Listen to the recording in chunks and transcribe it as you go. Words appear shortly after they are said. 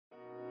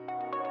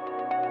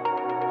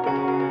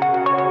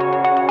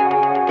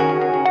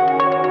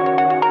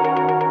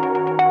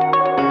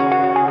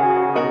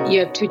You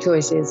have two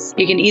choices.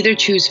 You can either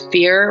choose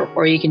fear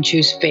or you can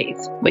choose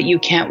faith, but you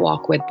can't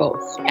walk with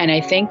both. And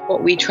I think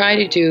what we try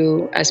to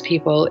do as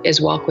people is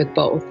walk with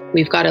both.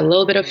 We've got a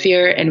little bit of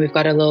fear and we've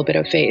got a little bit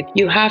of faith.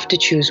 You have to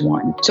choose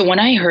one. So when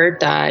I heard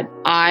that,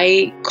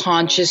 I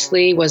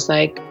consciously was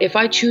like, if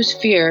I choose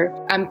fear,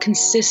 I'm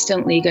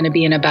consistently going to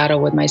be in a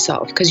battle with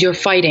myself because you're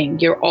fighting.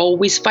 You're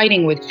always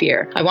fighting with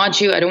fear. I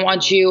want you. I don't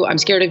want you. I'm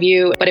scared of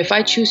you. But if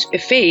I choose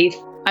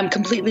faith, I'm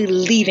completely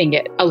leaving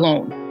it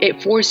alone.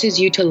 It forces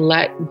you to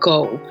let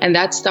go. And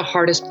that's the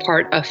hardest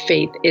part of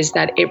faith, is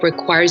that it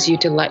requires you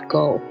to let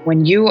go.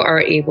 When you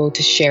are able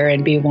to share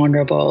and be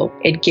vulnerable,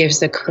 it gives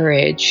the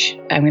courage.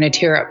 I'm going to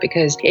tear up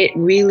because it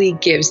really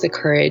gives the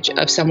courage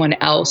of someone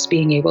else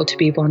being able to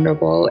be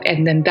vulnerable.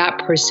 And then that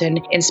person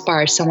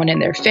inspires someone in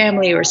their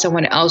family or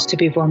someone else to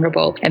be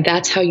vulnerable. And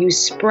that's how you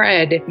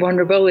spread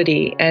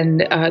vulnerability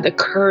and the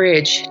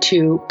courage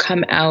to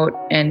come out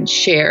and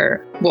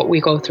share what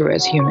we go through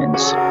as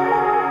humans.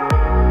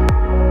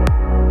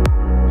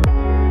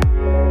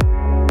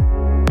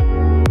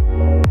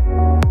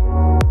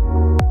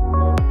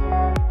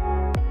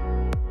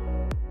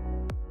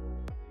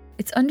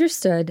 It's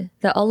understood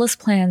that Allah's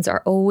plans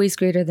are always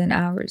greater than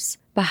ours.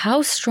 But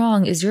how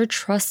strong is your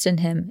trust in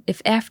Him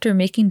if after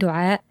making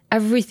dua,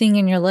 everything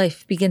in your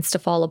life begins to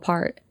fall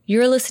apart?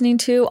 You're listening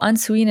to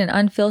Unsweet and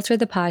Unfiltered,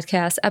 the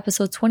podcast,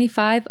 episode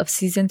 25 of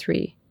season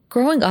 3.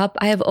 Growing up,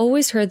 I have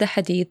always heard the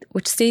hadith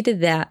which stated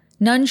that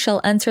none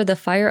shall enter the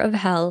fire of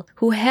hell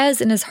who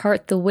has in his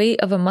heart the weight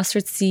of a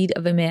mustard seed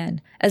of a man,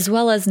 as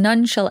well as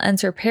none shall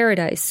enter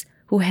paradise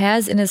who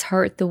has in his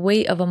heart the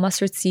weight of a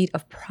mustard seed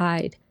of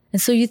pride.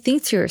 And so you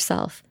think to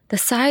yourself, the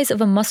size of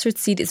a mustard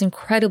seed is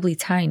incredibly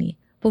tiny.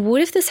 But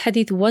what if this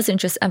hadith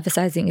wasn't just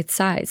emphasizing its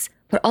size,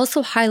 but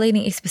also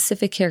highlighting a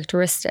specific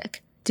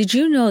characteristic? Did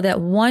you know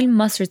that one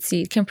mustard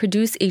seed can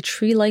produce a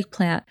tree-like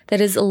plant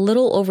that is a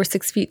little over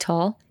 6 feet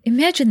tall?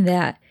 Imagine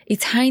that, a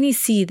tiny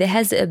seed that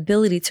has the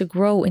ability to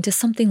grow into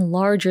something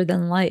larger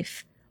than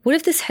life. What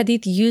if this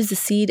hadith used the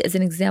seed as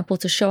an example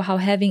to show how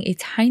having a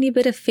tiny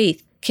bit of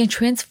faith can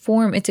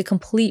transform into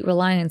complete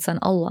reliance on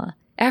Allah?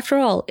 After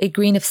all, a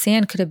grain of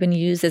sand could have been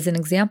used as an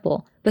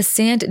example, but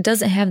sand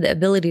doesn't have the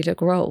ability to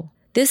grow.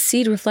 This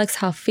seed reflects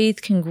how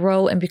faith can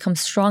grow and become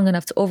strong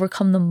enough to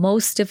overcome the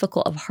most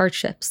difficult of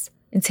hardships.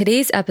 In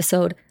today's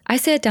episode, I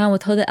sat down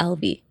with Huda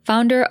Elvy,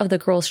 founder of The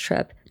Girls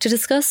Trip, to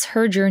discuss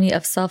her journey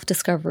of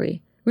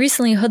self-discovery.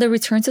 Recently, Huda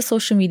returned to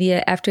social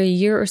media after a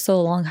year or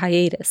so long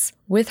hiatus.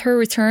 With her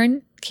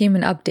return came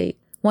an update,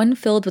 one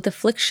filled with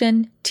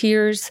affliction,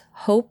 tears,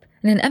 hope,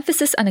 and an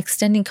emphasis on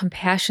extending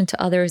compassion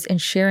to others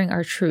and sharing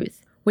our truth.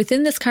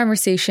 Within this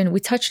conversation, we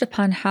touched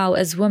upon how,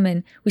 as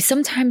women, we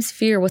sometimes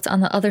fear what's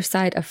on the other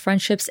side of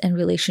friendships and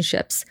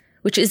relationships,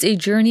 which is a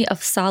journey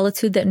of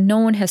solitude that no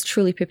one has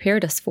truly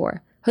prepared us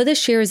for. Huda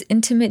shares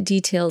intimate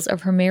details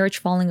of her marriage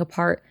falling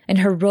apart and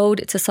her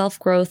road to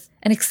self-growth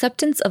and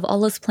acceptance of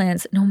Allah's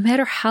plans, no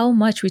matter how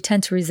much we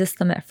tend to resist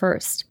them at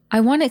first.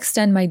 I want to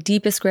extend my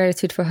deepest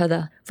gratitude for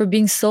Huda for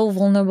being so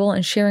vulnerable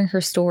and sharing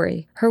her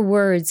story. Her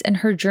words and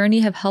her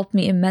journey have helped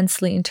me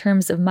immensely in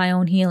terms of my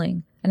own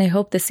healing, and I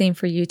hope the same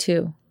for you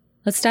too.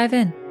 Let's dive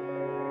in.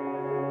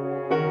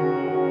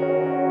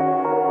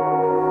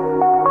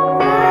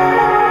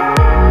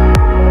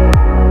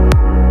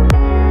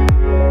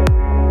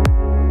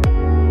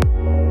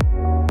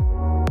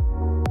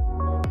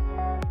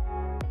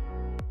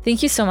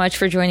 Thank you so much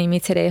for joining me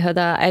today,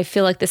 Huda. I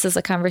feel like this is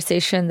a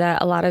conversation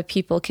that a lot of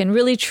people can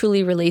really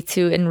truly relate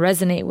to and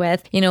resonate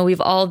with. You know,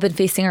 we've all been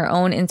facing our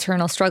own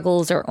internal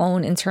struggles, our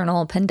own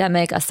internal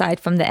pandemic, aside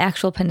from the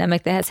actual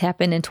pandemic that has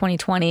happened in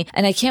 2020.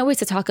 And I can't wait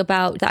to talk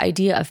about the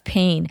idea of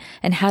pain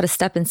and how to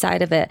step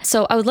inside of it.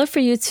 So I would love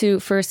for you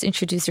to first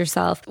introduce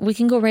yourself. We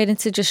can go right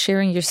into just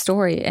sharing your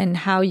story and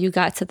how you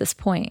got to this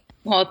point.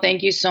 Well,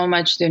 thank you so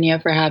much,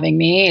 Dunya, for having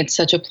me. It's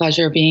such a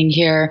pleasure being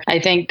here. I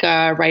think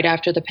right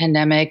after the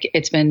pandemic,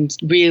 it's been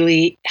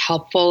really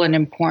helpful and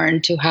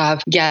important to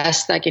have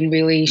guests that can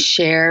really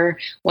share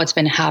what's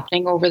been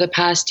happening over the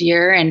past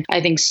year. And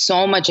I think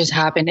so much has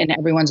happened in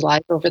everyone's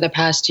life over the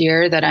past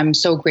year that I'm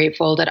so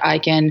grateful that I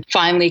can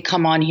finally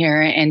come on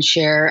here and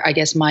share, I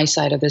guess, my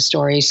side of the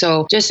story.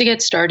 So just to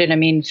get started, I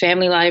mean,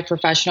 family life,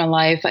 professional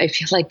life, I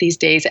feel like these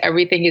days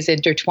everything is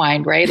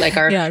intertwined, right? Like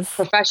our Yes.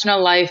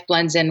 Professional life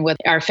blends in with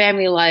our family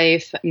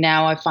life.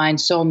 Now I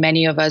find so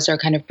many of us are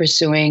kind of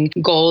pursuing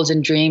goals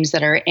and dreams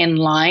that are in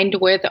line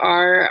with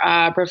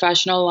our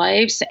professional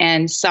lives.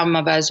 And some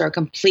of us are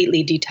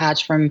completely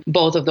detached from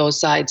both of those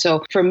sides.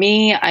 So for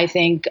me, I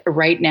think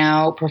right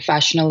now,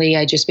 professionally,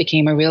 I just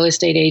became a real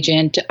estate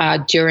agent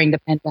during the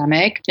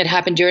pandemic. It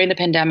happened during the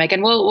pandemic.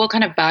 And we'll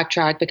kind of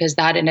backtrack because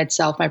that in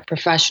itself, my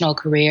professional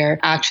career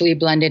actually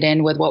blended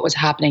in with what was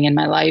happening in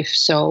my life.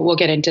 So we'll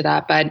get into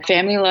that. But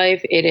family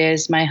life, it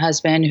is my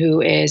husband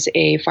who is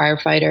a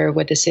firefighter together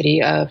with the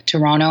city of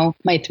Toronto.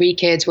 My 3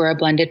 kids were a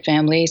blended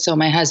family. So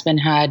my husband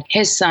had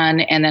his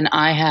son, and then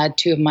I had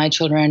 2 of my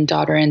children,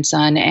 daughter and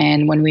son.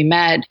 And when we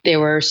met, they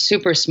were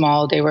super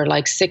small. They were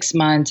like 6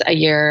 months, a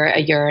year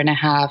and a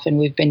half. And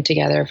we've been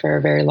together for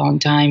a very long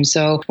time.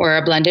 So we're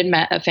a blended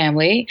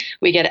family.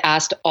 We get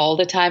asked all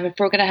the time if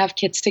we're going to have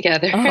kids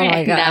together. Oh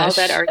my gosh.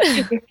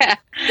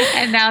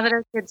 Now that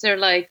our kids are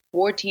like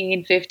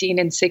 14, 15,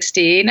 and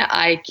 16,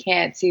 I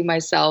can't see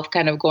myself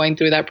kind of going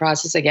through that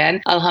process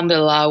again.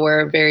 Alhamdulillah,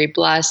 we're very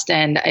blessed,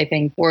 and I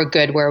think we're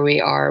good where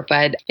we are.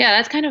 But yeah,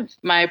 that's kind of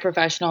my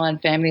professional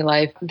and family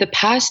life. The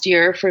past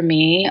year for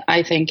me,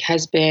 I think,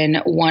 has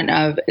been one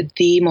of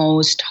the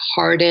most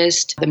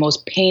hardest, the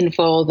most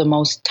painful, the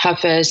most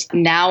toughest.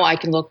 Now I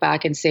can look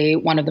back and say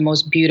one of the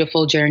most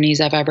beautiful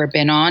journeys I've ever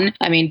been on.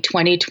 I mean,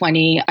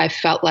 2020, I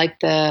felt like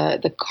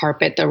the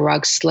carpet, the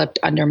rug slipped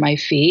under my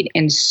feet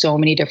in so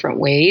many different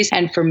ways.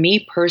 And for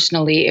me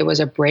personally, it was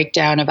a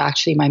breakdown of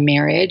actually my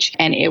marriage.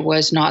 And it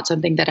was not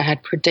something that I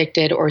had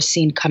predicted or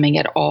seen coming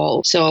at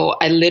all. So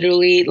I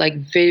literally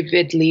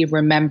vividly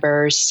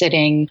remember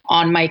sitting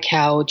on my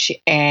couch,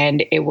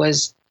 and it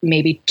was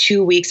maybe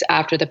 2 weeks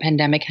after the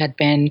pandemic had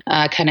been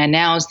kind of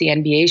announced, the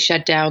NBA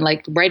shut down,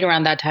 like right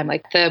around that time,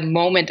 like the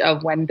moment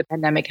of when the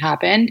pandemic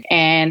happened.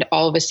 And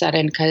all of a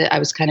sudden, I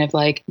was kind of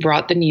like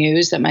brought the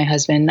news that my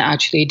husband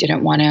actually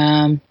didn't want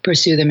to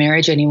pursue the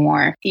marriage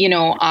anymore. You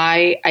know,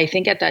 I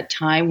think at that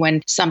time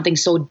when something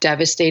so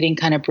devastating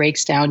kind of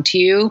breaks down to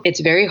you, it's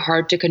very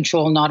hard to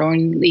control not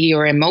only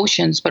your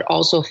emotions, but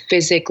also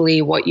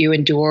physically what you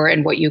endure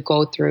and what you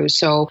go through.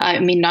 So, I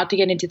mean, not to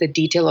get into the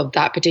detail of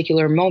that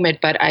particular moment,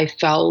 but I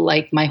felt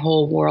like my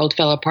whole world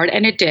fell apart.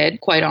 And it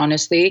did, quite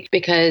honestly,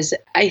 because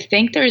I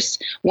think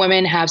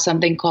women have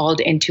something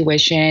called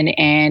intuition,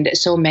 and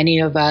so many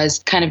of us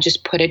kind of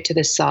just put it to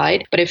the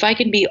side. But if I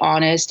can be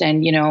honest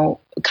and, you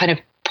know, kind of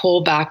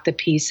pull back the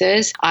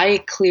pieces,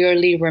 I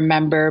clearly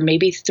remember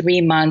maybe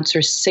 3 months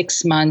or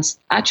 6 months,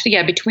 actually,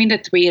 yeah, between the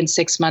 3 and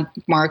 6 month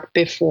mark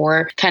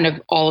before kind of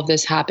all of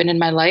this happened in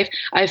my life,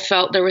 I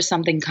felt there was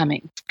something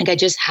coming. Like I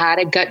just had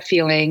a gut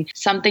feeling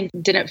something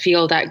didn't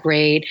feel that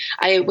great.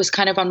 I was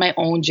kind of on my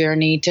own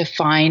journey to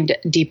find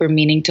deeper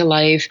meaning to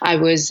life. I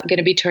was going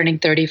to be turning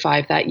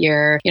 35 that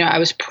year. You know, I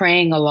was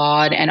praying a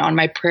lot, and on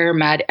my prayer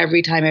mat,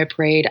 every time I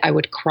prayed, I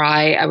would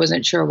cry. I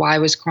wasn't sure why I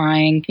was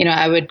crying. You know,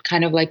 I would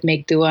kind of like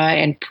make dua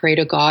and pray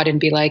to God and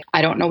be like,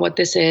 I don't know what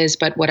this is,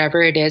 but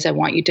whatever it is, I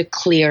want you to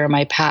clear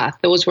my path.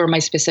 Those were my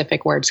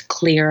specific words,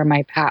 clear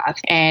my path.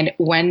 And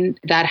when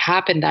that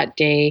happened that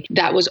day,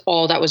 that was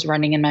all that was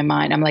running in my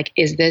mind. I'm like,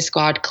 is this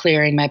God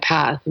clearing my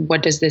path?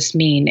 What does this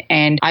mean?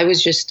 And I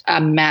was just a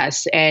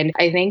mess. And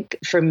I think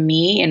for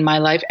me in my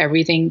life,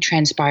 everything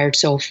transpired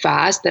so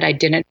fast that I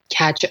didn't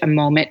catch a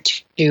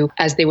moment to,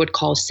 as they would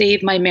call,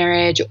 save my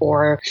marriage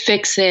or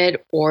fix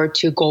it or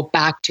to go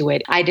back to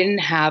it. I didn't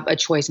have a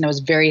choice, and I was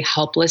very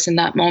helpless in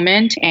that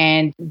moment.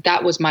 And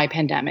that was my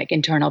pandemic,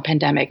 internal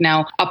pandemic.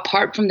 Now,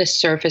 apart from the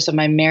surface of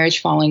my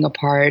marriage falling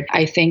apart,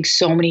 I think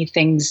so many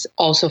things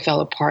also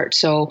fell apart.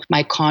 So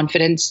my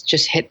confidence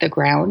just hit the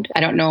ground. I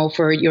don't know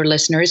for your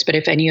listeners, but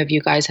if any of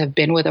you guys have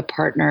been with a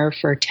partner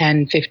for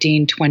 10,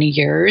 15, 20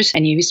 years,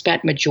 and you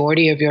spent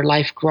majority of your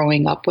life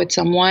growing up with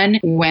someone,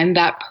 when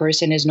that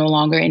person is no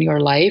longer in your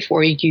life,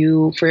 or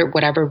you, for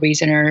whatever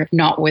reason, are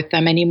not with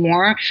them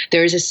anymore,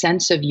 there's a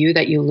sense of you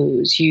that you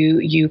lose.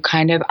 You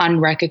kind of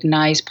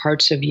unrecognize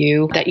parts of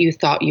you that you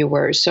thought you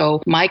were.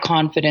 So my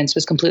confidence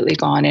was completely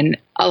gone. And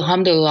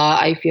Alhamdulillah,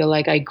 I feel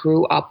like I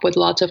grew up with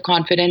lots of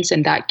confidence,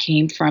 and that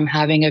came from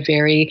having a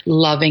very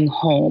loving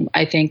home.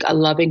 I think a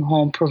loving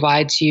home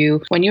provides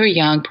you, when you're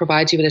young,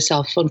 provides you with a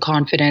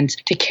self-confidence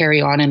to carry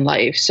on in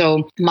life.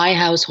 So my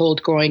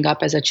household growing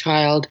up as a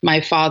child,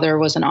 my father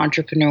was an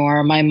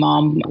entrepreneur. My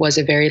mom was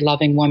a very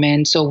loving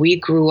woman. So we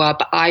grew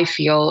up, I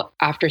feel,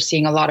 after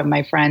seeing a lot of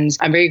my friends,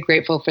 I'm very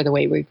grateful for the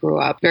way we grew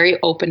up. Very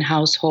open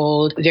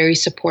household, very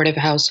supportive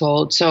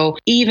household. So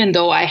even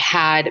though I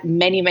had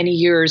many, many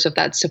years of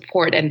that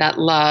support and that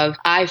love,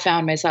 I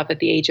found myself at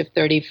the age of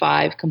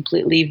 35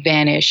 completely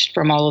vanished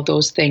from all of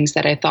those things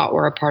that I thought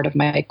were a part of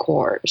my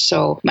core.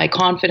 So my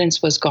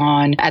confidence was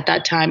gone. At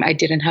that time, I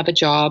didn't have a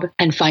job,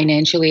 and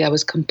financially, I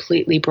was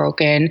completely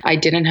broken. I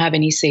didn't have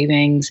any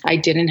savings. I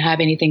didn't have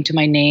anything to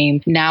my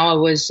name. Now I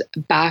was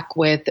back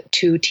with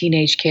 2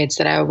 teenage kids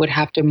that I would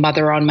have to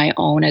mother on my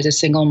own as a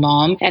single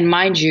mom. And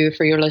mind you,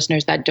 for your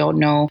listeners that don't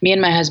know, me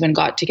and my husband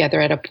got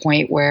together at a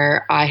point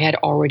where I had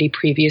already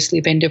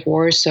previously been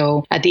divorced.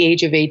 So at the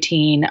age of 18,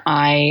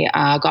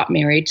 I got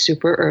married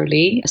super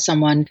early,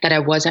 someone that I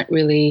wasn't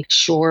really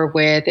sure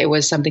with. It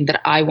was something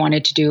that I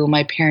wanted to do.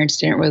 My parents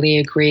didn't really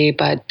agree,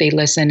 but they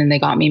listened and they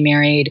got me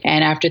married.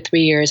 And after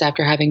 3 years,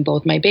 after having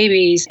both my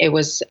babies, it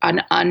was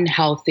an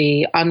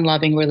unhealthy,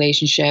 unloving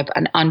relationship,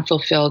 an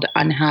unfulfilled,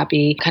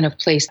 unhappy kind of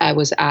place place I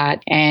was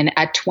at. And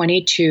at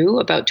 22,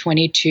 about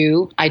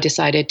 22, I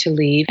decided to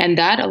leave. And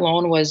that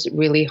alone was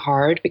really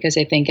hard because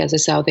I think as a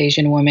South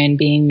Asian woman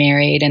being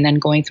married and then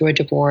going through a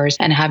divorce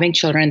and having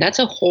children, that's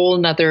a whole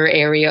nother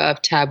area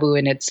of taboo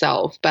in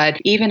itself. But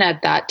even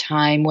at that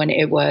time when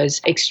it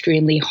was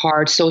extremely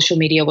hard, social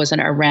media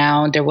wasn't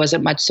around, there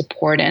wasn't much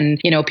support and,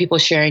 people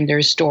sharing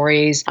their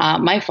stories.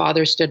 My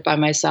father stood by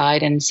my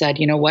side and said,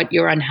 you know what,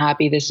 you're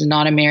unhappy. This is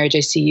not a marriage. I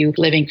see you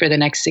living for the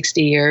next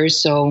 60 years.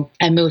 So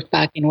I moved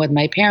back in with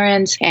my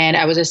parents and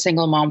I was a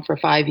single mom for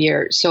 5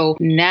 years. So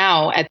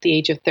now at the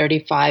age of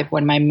 35,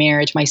 when my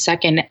marriage, my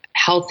second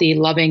healthy,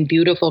 loving,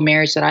 beautiful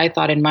marriage that I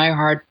thought in my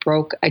heart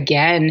broke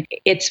again,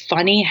 it's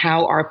funny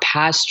how our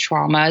past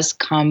traumas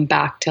come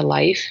back to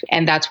life.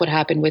 And that's what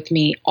happened with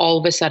me. All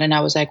of a sudden,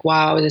 I was like,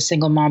 wow, I was a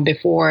single mom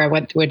before. I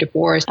went through a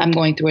divorce. I'm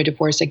going through a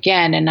divorce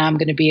again. And now I'm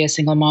going to be a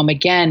single mom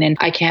again. And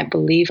I can't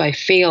believe I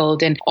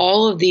failed. And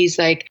all of these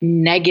like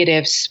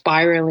negative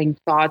spiraling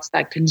thoughts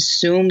that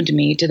consumed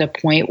me to the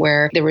point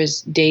where there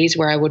was days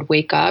where I would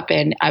wake up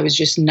and I was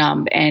just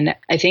numb. And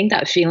I think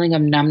that feeling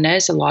of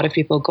numbness a lot of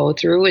people go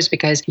through is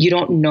because you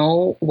don't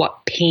know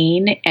what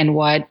pain and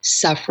what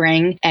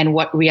suffering and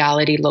what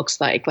reality looks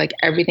like. Like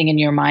everything in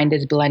your mind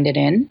is blended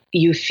in.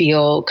 You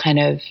feel kind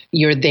of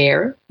you're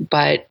there,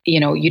 but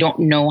you don't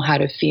know how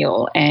to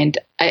feel. And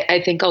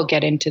I think I'll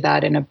get into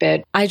that in a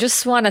bit. I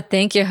just want to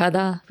thank you,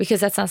 Hada,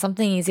 because that's not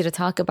something easy to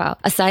talk about.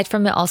 Aside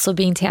from it also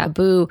being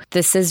taboo,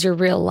 this is your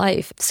real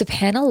life.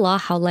 SubhanAllah,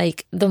 how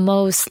like the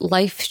most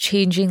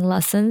life-changing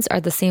lessons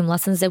are the same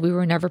lessons that we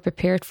were never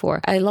prepared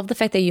for. I love the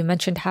fact that you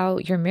mentioned how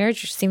your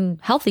marriage seemed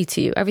healthy to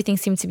you. Everything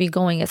seemed to be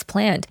going as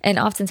planned. And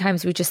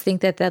oftentimes we just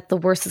think that the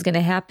worst is going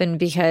to happen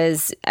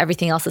because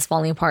everything else is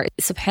falling apart.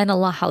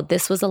 SubhanAllah, how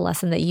this was a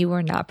lesson that you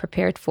were not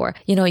prepared for.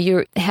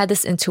 You had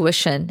this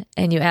intuition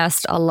and you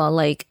asked Allah,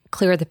 like,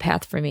 clear the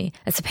path for me.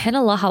 And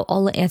subhanAllah, how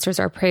Allah answers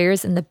our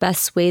prayers in the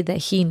best way that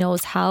He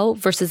knows how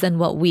versus than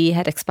what we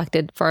had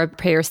expected for our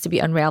prayers to be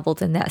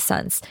unraveled in that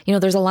sense.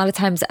 There's a lot of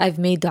times I've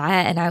made dua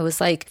and I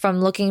was like,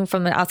 from looking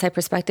from an outside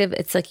perspective,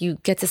 it's like you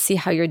get to see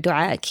how your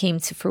dua came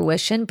to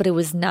fruition, but it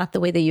was not the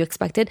way that you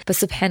expected. But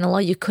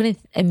subhanAllah, you couldn't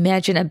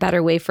imagine a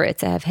better way for it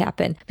to have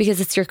happened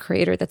because it's your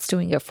creator that's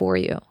doing it for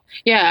you.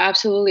 Yeah,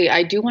 absolutely.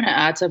 I do want to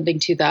add something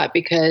to that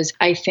because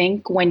I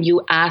think when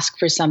you ask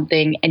for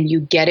something and you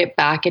get it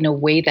back in a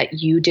way that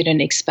you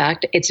didn't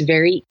expect, it's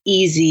very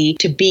easy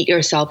to beat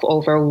yourself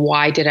over.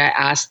 Why did I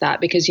ask that?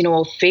 Because,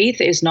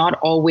 faith is not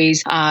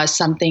always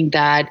something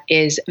that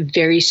is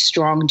very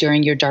strong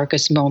during your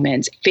darkest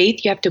moments.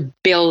 Faith, you have to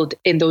build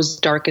in those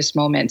darkest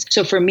moments.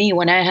 So for me,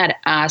 when I had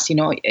asked,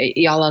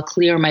 Ya Allah,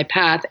 clear my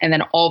path, and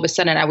then all of a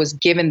sudden I was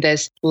given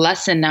this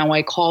lesson, now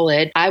I call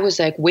it, I was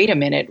like, wait a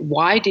minute,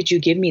 why did you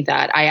give me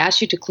that? I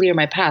asked you to clear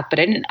my path, but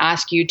I didn't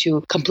ask you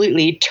to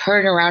completely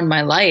turn around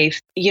my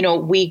life.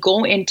 We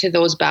go into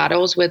those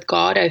battles with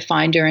God, I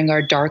find, during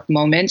our dark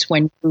moments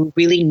when you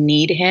really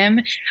need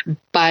Him.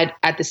 But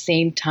at the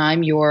same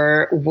time,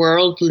 your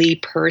worldly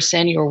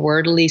person, your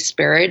worldly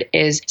spirit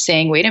is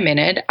saying, wait a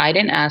minute, I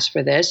didn't ask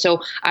for this.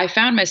 So I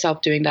found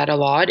myself doing that a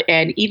lot.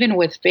 And even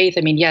with faith,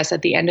 yes,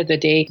 at the end of the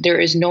day, there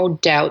is no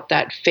doubt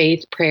that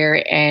faith,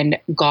 prayer, and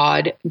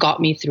God got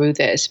me through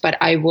this. But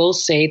I will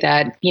say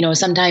that,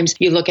 sometimes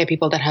you look at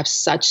people that have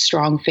such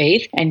strong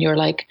faith and you're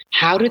like,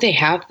 how do they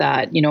have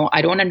that?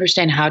 I don't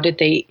understand, how did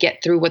they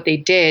get through what they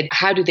did?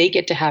 How do they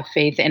get to have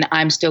faith? And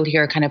I'm still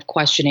here kind of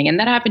questioning. And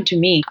that happened to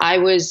me. I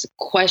was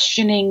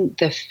questioning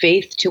the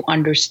faith to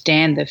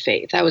understand the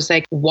faith. I was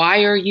like,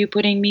 why are you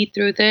putting me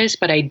through this?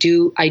 But I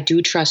do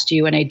trust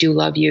you and I do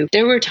love you.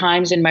 There were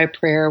times in my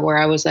prayer where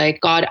I was like,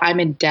 God, I'm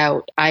in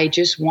doubt. I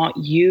just want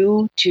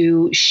you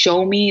to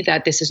show me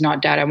that this is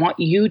not doubt. I want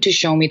you to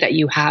show me that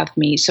you have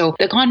me. So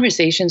the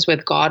conversations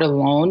with God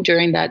alone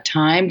during that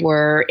time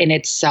were in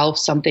itself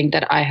something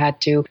that I had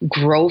to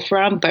grow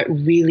from, but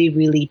really,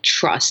 really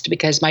trust,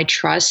 because my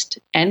trust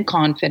and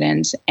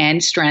confidence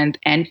and strength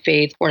and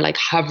faith were like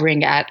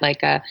hovering at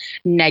like a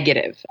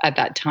negative at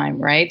that time,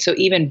 right? So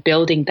even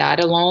building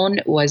that alone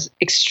was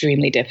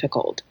extremely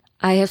difficult.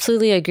 I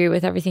absolutely agree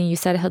with everything you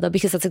said, Hilda,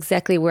 because that's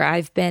exactly where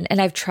I've been.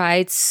 And I've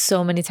tried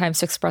so many times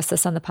to express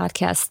this on the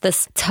podcast,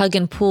 this tug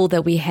and pull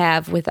that we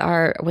have with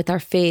our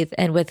faith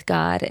and with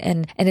God.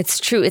 And it's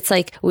true. It's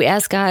like we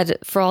ask God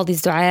for all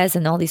these du'as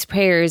and all these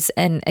prayers.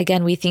 And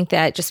again, we think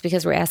that just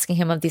because we're asking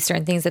Him of these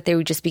certain things, that they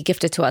would just be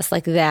gifted to us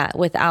like that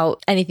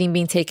without anything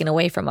being taken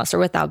away from us or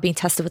without being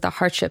tested with a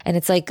hardship. And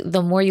it's like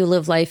the more you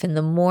live life and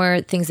the more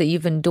things that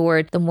you've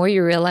endured, the more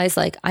you realize,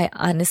 like, I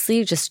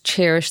honestly just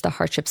cherish the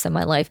hardships in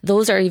my life.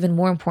 Those are even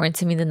more important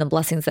to me than the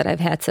blessings that I've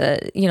had to,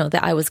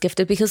 that I was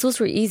gifted, because those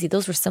were easy.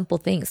 Those were simple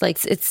things.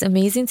 Like, it's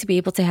amazing to be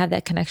able to have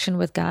that connection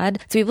with God,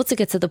 to be able to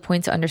get to the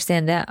point to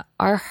understand that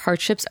our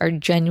hardships are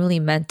genuinely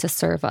meant to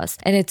serve us.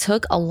 And it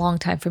took a long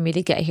time for me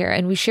to get here.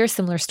 And we share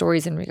similar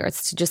stories in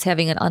regards to just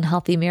having an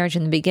unhealthy marriage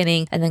in the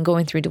beginning and then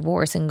going through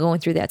divorce and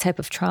going through that type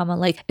of trauma.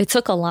 Like, it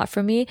took a lot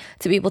for me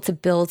to be able to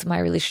build my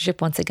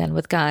relationship once again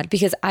with God,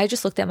 because I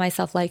just looked at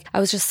myself like I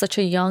was just such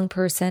a young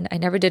person. I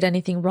never did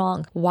anything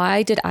wrong.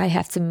 Why did I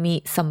have to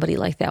meet somebody somebody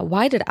like that?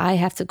 Why did I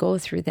have to go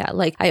through that?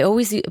 Like, I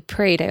always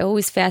prayed, I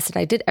always fasted,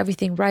 I did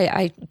everything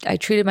right. I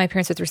treated my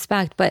parents with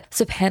respect, but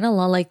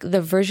subhanAllah, like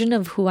the version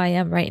of who I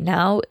am right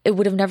now, it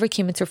would have never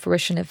came into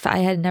fruition if I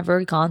had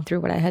never gone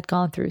through what I had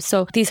gone through.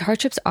 So these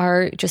hardships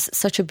are just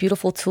such a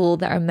beautiful tool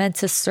that are meant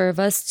to serve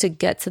us to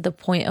get to the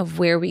point of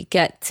where we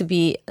get to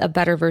be a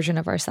better version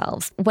of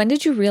ourselves. When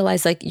did you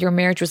realize like your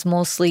marriage was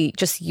mostly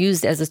just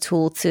used as a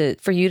tool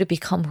for you to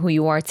become who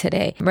you are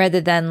today,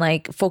 rather than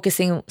like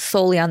focusing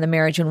solely on the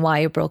marriage and why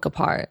it broke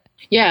apart?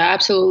 Yeah,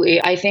 absolutely.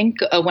 I think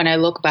when I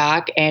look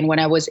back and when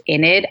I was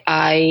in it,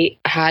 I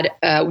had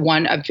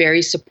a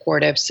very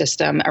supportive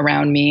system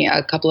around me,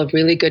 a couple of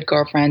really good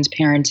girlfriends,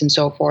 parents, and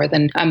so forth.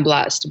 And I'm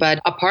blessed. But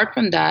apart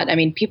from that, I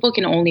mean, people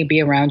can only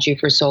be around you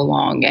for so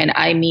long. And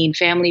I mean,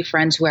 family,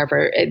 friends,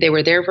 whoever, they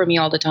were there for me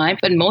all the time.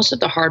 But most of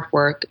the hard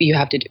work you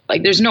have to do,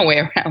 like there's no way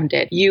around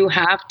it. You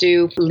have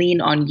to lean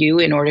on you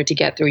in order to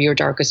get through your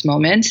darkest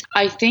moments.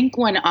 I think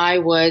when I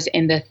was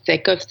in the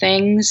thick of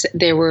things,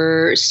 there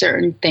were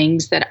certain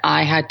things that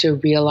I had to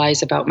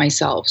realize about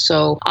myself.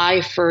 So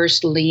I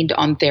first leaned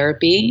on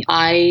therapy.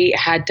 I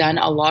had done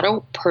a lot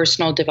of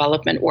personal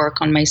development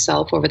work on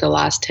myself over the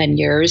last 10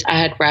 years. I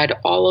had read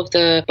all of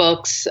the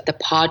books, the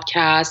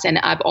podcasts, and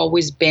I've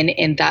always been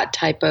in that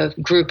type of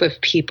group of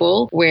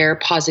people where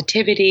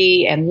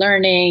positivity and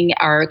learning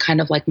are kind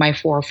of like my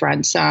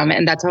forefront.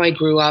 And that's how I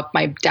grew up.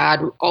 My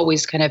dad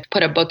always kind of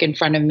put a book in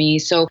front of me.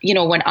 So,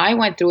 when I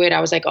went through it,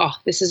 I was like, oh,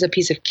 this is a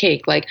piece of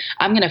cake. Like,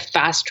 I'm going to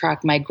fast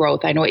track my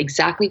growth. I know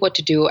exactly what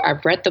to do.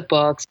 I've read the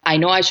books. I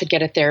know I should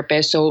get a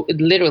therapist. So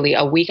literally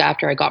a week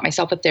after, I got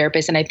myself a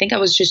therapist. And I think I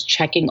was just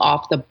checking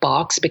off the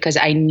box because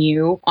I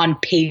knew on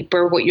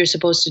paper what you're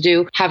supposed to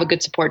do. Have a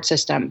good support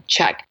system.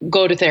 Check.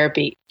 Go to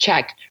therapy.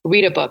 Check.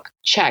 Read a book.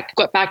 Check.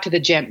 Go back to the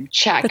gym.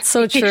 Check. That's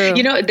so true.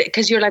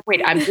 Because you're like,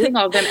 wait, I'm doing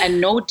all of them. And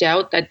no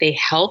doubt that they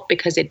help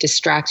because it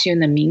distracts you in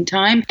the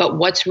meantime. But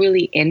what's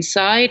really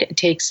inside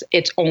takes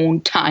its own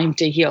time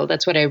to heal.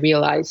 That's what I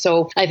realized.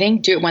 So I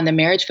think when the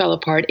marriage fell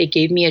apart, it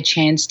gave me a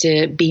chance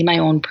to be my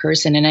own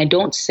person. And I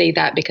don't say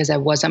that because I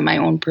wasn't my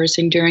own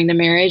person during the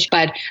marriage.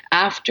 But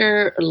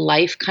after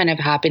life kind of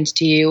happens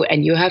to you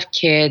and you have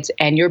kids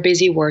and you're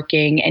busy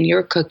working and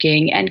you're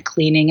cooking and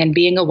cleaning and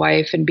being a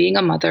wife and being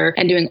a mother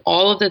and doing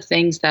all of the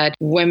things that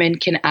women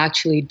can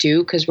actually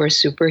do because we're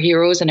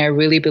superheroes. And I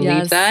really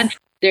believe that.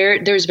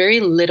 There's very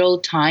little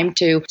time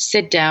to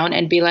sit down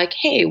and be like,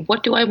 hey,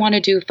 what do I want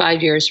to do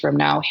 5 years from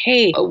now?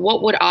 Hey,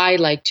 what would I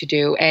like to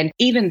do? And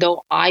even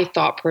though I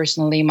thought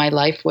personally my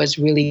life was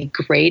really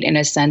great in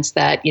a sense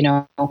that,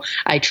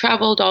 I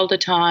traveled all the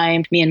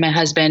time. Me and my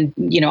husband,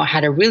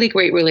 had a really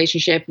great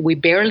relationship. We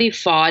barely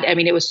fought. I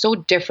mean, it was so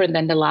different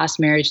than the last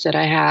marriage that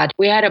I had.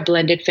 We had a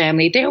blended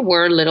family. There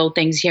were little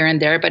things here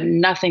and there, but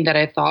nothing that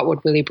I thought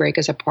would really break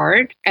us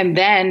apart. And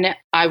then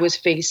I was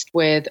faced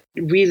with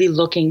really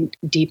looking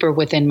deeper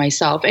within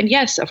myself. And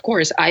yes, of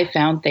course, I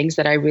found things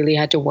that I really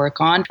had to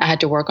work on. I had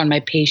to work on my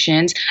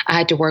patience. I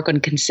had to work on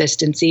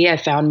consistency. I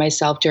found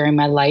myself during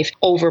my life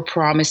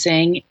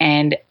over-promising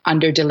and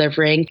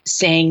under-delivering,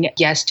 saying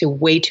yes to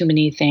way too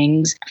many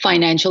things.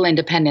 Financial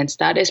independence,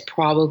 that is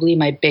probably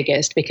my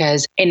biggest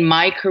because in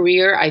my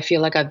career, I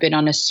feel like I've been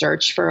on a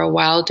search for a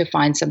while to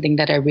find something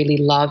that I really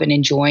love and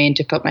enjoy and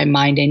to put my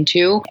mind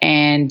into.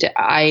 And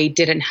I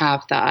didn't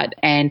have that.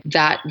 And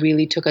that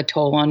really took a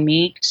toll on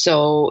me.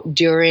 So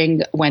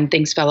when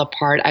things fell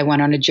apart, I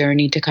went on a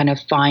journey to kind of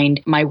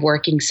find my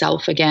working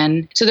self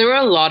again. So there were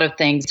a lot of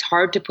things. It's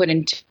hard to put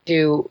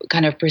into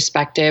kind of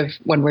perspective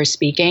when we're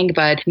speaking.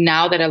 But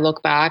now that I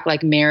look back,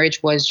 like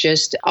marriage was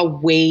just a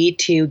way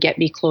to get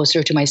me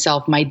closer to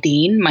myself, my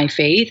deen, my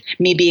faith,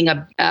 me being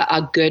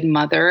a good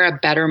mother, a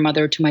better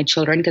mother to my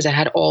children because I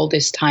had all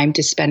this time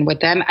to spend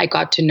with them. I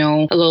got to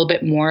know a little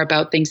bit more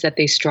about things that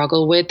they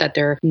struggle with, that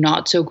they're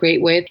not so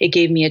great with. It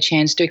gave me a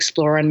chance to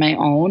explore on my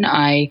own.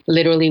 I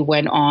literally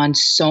went on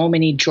so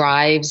many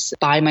drives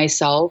by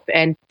myself,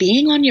 and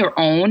being on your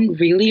own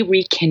really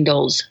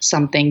rekindles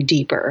something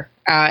deeper.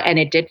 And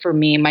it did for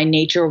me. My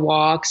nature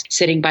walks,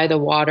 sitting by the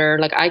water,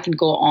 like I can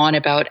go on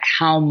about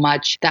how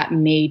much that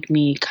made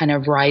me kind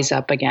of rise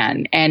up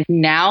again. And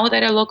now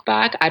that I look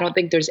back, I don't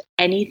think there's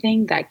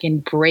anything that can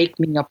break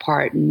me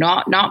apart.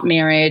 Not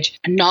marriage,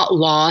 not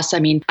loss. I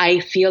mean, I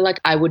feel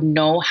like I would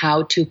know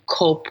how to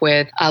cope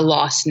with a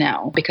loss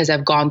now because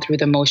I've gone through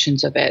the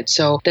motions of it.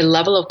 So the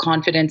level of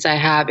confidence I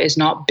have is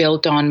not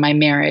built on my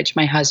marriage,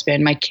 my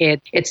husband, my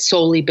kid. It's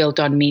solely built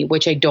on me,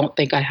 which I don't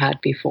think I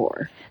had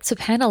before.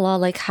 SubhanAllah,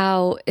 like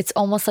how it's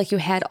almost like you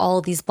had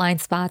all these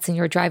blind spots and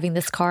you're driving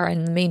this car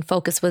and the main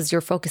focus was you're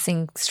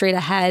focusing straight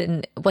ahead.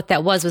 And what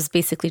that was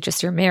basically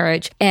just your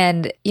marriage.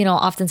 And,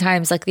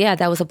 oftentimes like, yeah,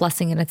 that was a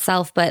blessing in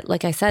itself. But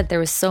like I said, there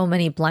was so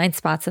many blind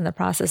spots in the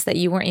process that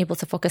you weren't able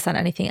to focus on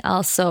anything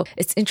else. So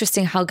it's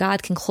interesting how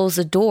God can close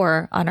the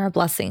door on our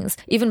blessings,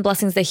 even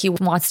blessings that he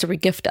wants to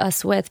regift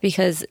us with,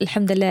 because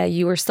alhamdulillah,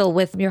 you were still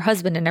with your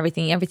husband and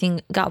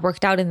everything got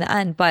worked out in the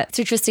end. But it's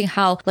interesting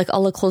how like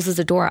Allah closes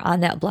the door on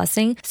that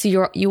blessing.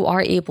 So you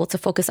are able to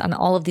focus on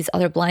all of these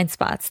other blind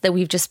spots that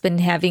we've just been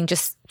having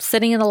just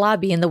sitting in the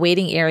lobby in the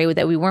waiting area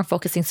that we weren't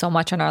focusing so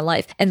much on our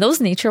life. And those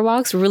nature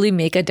walks really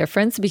make a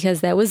difference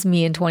because that was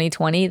me in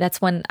 2020.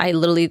 That's when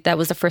that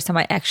was the first time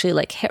I actually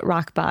like hit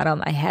rock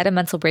bottom. I had a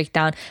mental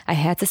breakdown. I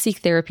had to seek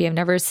therapy. I've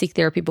never seek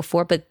therapy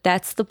before, but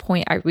that's the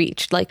point I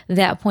reached, like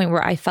that point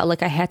where I felt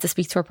like I had to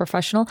speak to a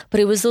professional. But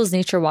it was those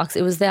nature walks.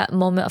 It was that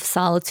moment of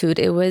solitude.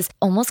 It was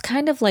almost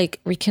kind of like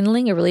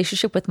rekindling a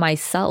relationship with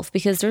myself,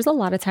 because there's a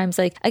lot of times,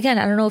 like, again,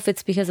 I don't know if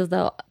it's because of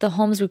the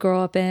homes we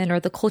grow up in or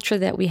the culture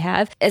that we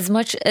have. As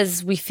much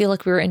as we feel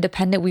like we were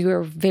independent, we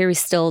were very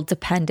still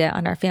dependent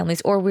on our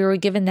families, or we were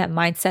given that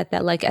mindset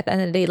that like at the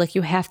end of the day, like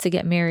you have to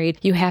get married,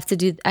 you have to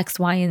do X,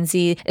 Y, and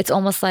Z. It's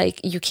almost like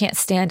you can't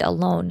stand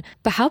alone.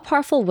 But how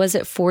powerful was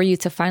it for you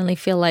to finally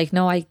feel like,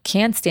 no, I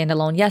can stand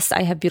alone? Yes,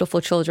 I have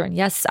beautiful children.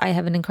 Yes, I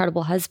have an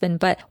incredible husband.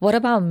 But what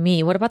about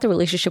me? What about the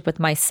relationship with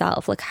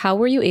myself? Like, how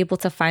were you able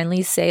to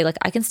finally say, like,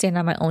 I can stand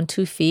on my own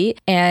 2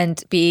 feet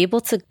and be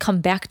able to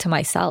come back to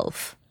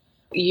myself?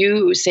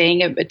 You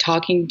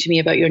talking to me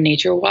about your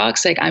nature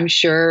walks, like I'm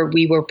sure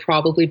we were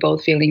probably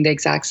both feeling the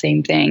exact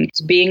same thing.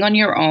 Being on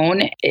your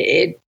own,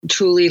 it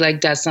truly like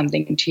does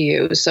something to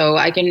you. So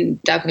I can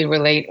definitely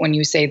relate when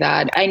you say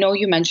that. I know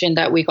you mentioned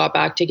that we got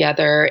back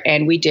together,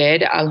 and we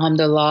did.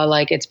 Alhamdulillah,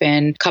 like it's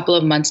been a couple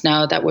of months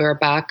now that we're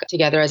back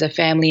together as a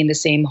family in the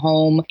same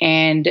home.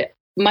 And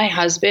my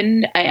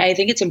husband, I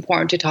think it's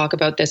important to talk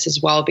about this as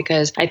well,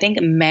 because I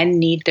think men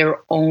need their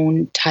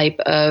own type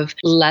of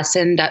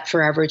lesson that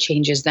forever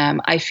changes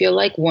them. I feel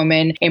like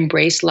women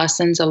embrace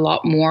lessons a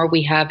lot more.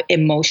 We have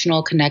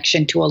emotional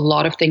connection to a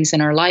lot of things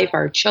in our life,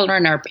 our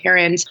children, our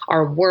parents,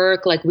 our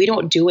work. Like we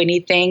don't do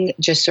anything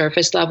just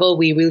surface level.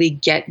 We really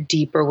get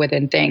deeper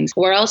within things.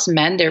 Whereas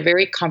men, they're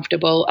very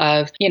comfortable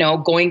of,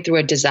 going through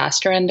a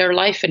disaster in their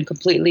life and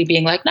completely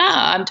being like,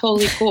 nah, I'm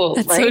totally cool.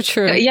 That's so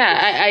true.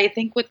 Yeah, I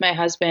think with my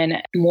husband,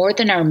 more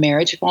than our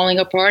marriage falling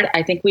apart,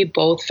 I think we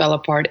both fell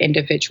apart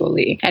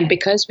individually. And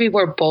because we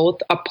were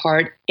both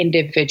apart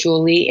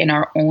individually in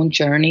our own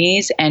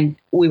journeys, and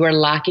we were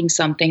lacking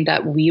something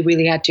that we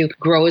really had to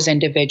grow as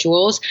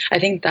individuals, I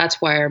think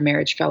that's why our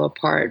marriage fell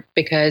apart.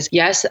 Because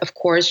yes, of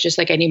course, just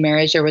like any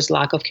marriage, there was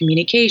lack of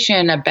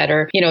communication, a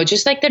better,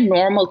 just like the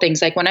normal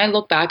things. Like when I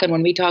look back and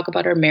when we talk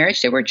about our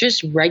marriage, they were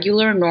just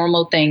regular,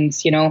 normal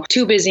things,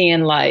 too busy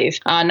in life,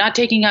 not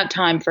taking out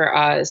time for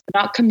us,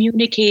 not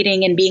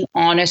communicating and being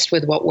honest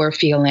with what we're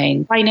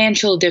feeling,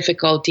 financial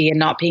difficulty and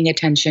not paying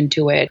attention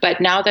to it. But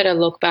now that I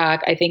look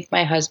back, I think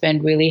my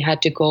husband really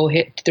had to go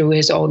through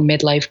his own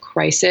midlife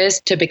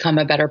crisis to become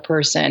a better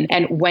person.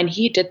 And when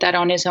he did that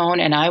on his own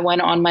and I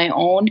went on my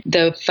own,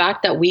 the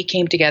fact that we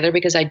came together,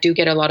 because I do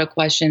get a lot of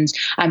questions,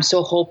 I'm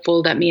so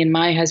hopeful that me and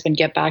my husband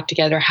get back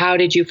together. How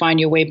did you find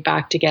your way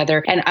back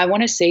together? And I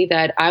want to say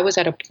that I was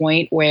at a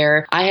point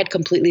where I had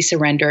completely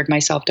surrendered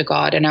myself to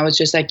God. And I was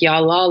just like, Ya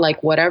Allah,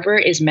 like whatever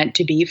is meant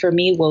to be for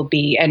me will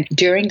be. And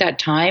during that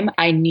time,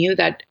 I knew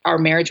that our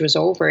marriage was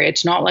over.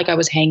 It's not like I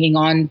was hanging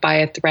on by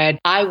a thread.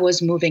 I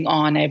was moving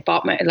on. I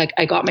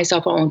got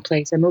myself my own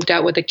place. I moved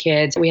out with the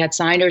kids. We had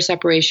signed our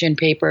separation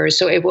papers.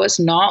 So it was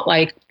not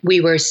like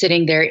we were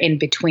sitting there in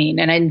between.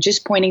 And I'm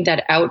just pointing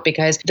that out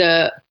because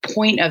the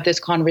point of this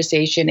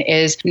conversation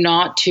is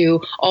not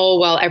to, oh,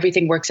 well,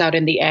 everything works out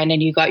in the end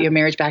and you got your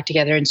marriage back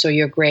together and so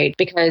you're great.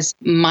 Because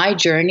my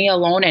journey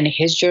alone and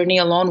his journey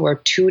alone were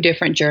two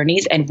different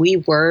journeys and we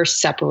were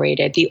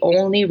separated. The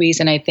only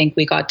reason I think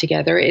we got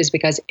together is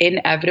because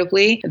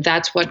inevitably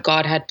that's what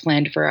God had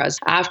planned for us.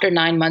 After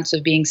 9 months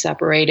of being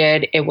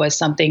separated, it was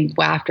something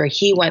after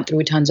he went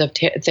through tons of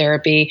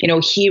therapy,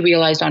 he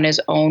realized on his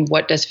own,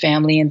 what does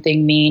family and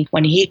thing mean?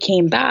 When he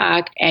came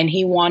back and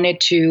he wanted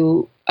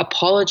to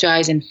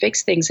apologize and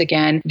fix things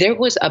again, there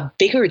was a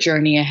bigger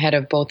journey ahead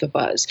of both of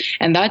us.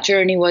 And that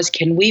journey was,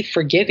 can we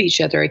forgive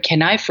each other?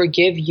 Can I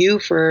forgive you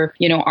for,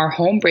 our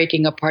home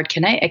breaking apart?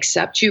 Can I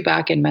accept you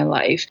back in my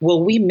life?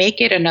 Will we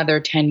make it another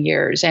 10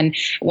 years? And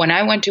when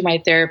I went to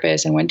my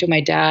therapist and went to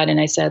my dad and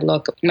I said,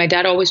 look, my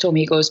dad always told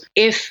me, he goes,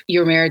 if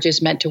your marriage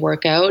is meant to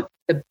work out,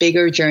 the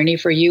bigger journey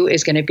for you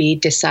is going to be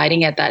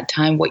deciding at that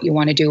time what you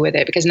want to do with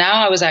it. Because now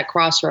I was at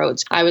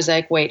crossroads. I was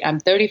like, wait, I'm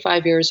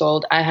 35 years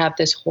old. I have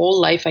this whole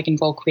life I can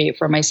go create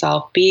for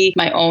myself, be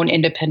my own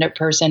independent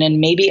person.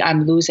 And maybe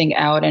I'm losing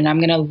out and I'm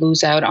going to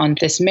lose out on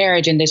this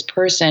marriage and this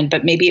person,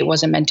 but maybe it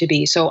wasn't meant to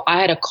be. So I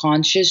had a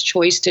conscious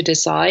choice to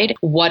decide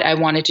what I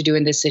wanted to do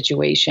in this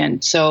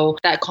situation. So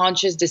that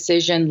conscious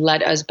decision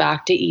led us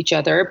back to each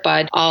other,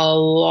 but a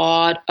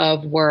lot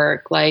of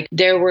work. Like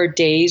there were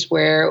days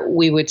where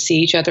we would see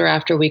each other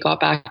after we got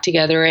back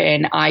together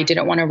and I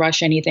didn't want to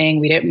rush anything.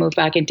 We didn't move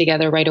back in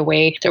together right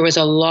away. There was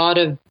a lot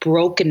of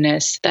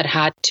brokenness that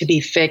had to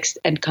be fixed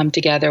and come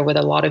together with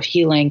a lot of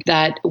healing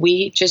that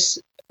we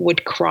just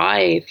would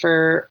cry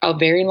for a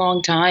very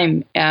long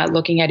time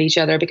looking at each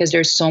other, because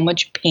there's so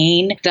much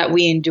pain that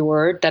we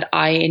endured, that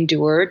I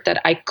endured,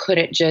 that I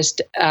couldn't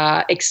just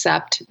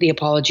accept the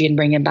apology and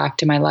bring him back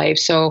to my life.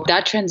 So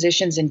that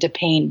transitions into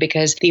pain,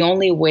 because the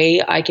only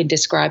way I can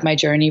describe my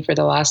journey for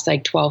the last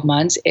 12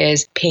 months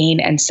is pain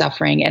and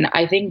suffering. And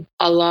I think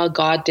Allah,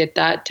 God, did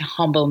that to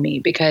humble me,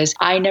 because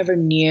I never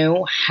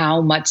knew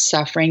how much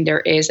suffering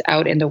there is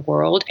out in the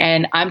world.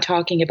 And I'm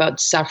talking about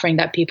suffering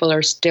that people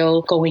are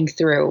still going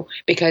through,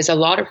 because a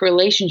lot of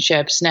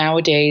relationships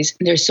nowadays,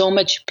 there's so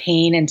much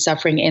pain and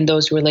suffering in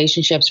those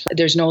relationships.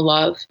 There's no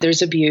love,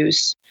 there's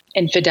abuse,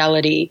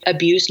 infidelity,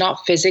 abuse,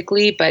 not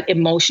physically, but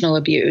emotional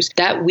abuse,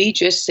 that we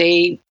just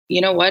say, you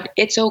know what,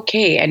 it's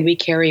okay, and we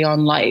carry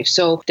on life.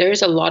 So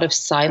there's a lot of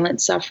silent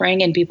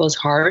suffering in people's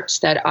hearts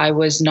that I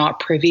was not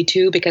privy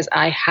to, because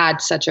I had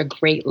such a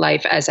great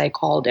life, as I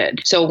called it.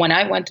 So when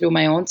I went through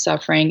my own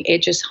suffering,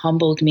 it just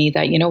humbled me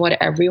that, you know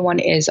what, everyone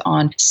is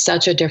on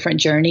such a different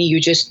journey. You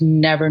just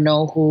never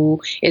know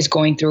who is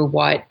going through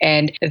what.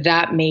 And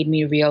that made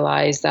me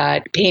realize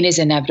that pain is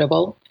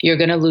inevitable. You're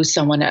going to lose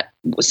someone at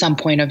some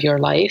point of your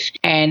life,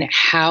 and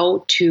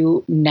how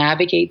to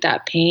navigate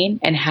that pain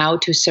and how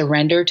to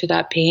surrender to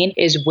that pain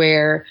is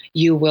where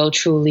you will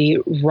truly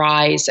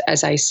rise,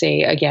 as I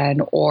say again,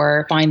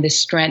 or find the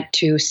strength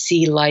to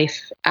see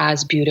life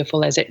as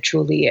beautiful as it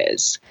truly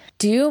is.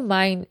 Do you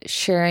mind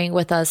sharing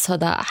with us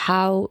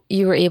how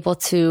you were able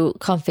to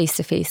come face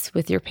to face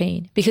with your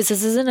pain? Because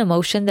this is an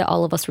emotion that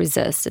all of us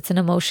resist. It's an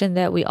emotion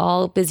that we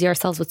all busy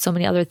ourselves with so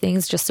many other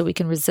things just so we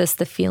can resist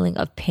the feeling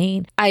of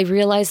pain. I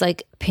realize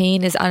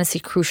pain is honestly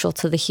crucial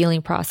to the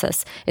healing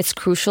process. It's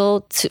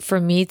crucial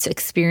for me to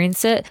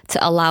experience it,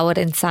 to allow it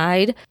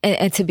inside,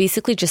 and to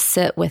basically just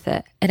sit with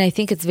it. And I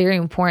think it's very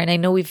important. I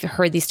know we've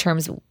heard these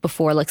terms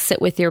before, like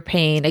sit with your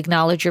pain,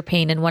 acknowledge your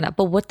pain and whatnot.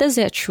 But what does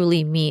that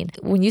truly mean?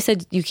 When you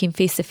said you came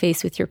face to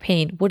face with your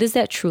pain, what does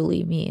that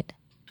truly mean?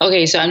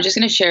 Okay, so I'm just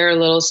going to share a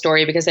little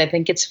story, because I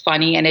think it's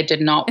funny and it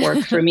did not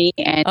work for me.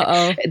 And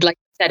like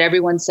I said,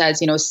 everyone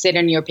says, sit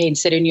in your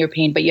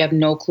pain, but you have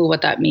no clue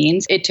what that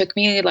means. It took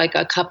me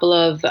a couple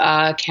of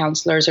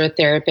counselors or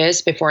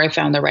therapists before I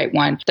found the right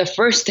one. The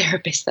first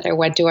therapist that I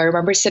went to, I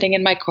remember sitting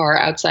in my car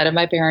outside of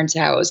my parents'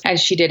 house, and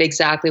she did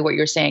exactly what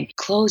you're saying.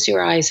 Close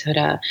your eyes,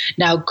 Huda.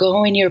 Now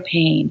go in your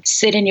pain,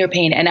 sit in your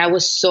pain. And I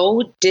was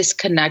so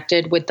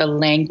disconnected with the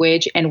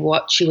language and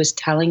what she was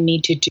telling me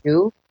to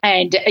do.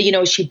 And,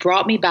 she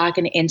brought me back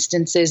in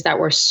instances that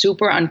were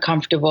super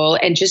uncomfortable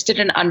and just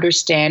didn't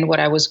understand what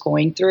I was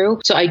going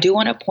through. So I do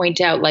want to point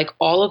out,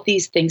 all of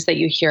these things that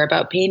you hear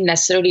about pain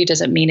necessarily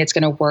doesn't mean it's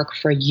going to work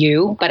for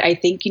you. But I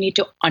think you need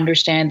to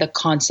understand the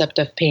concept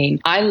of pain.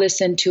 I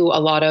listen to a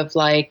lot of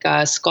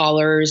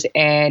scholars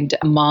and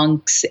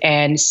monks,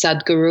 and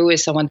Sadhguru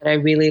is someone that I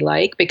really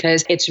like,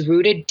 because it's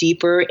rooted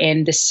deeper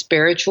in the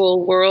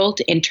spiritual world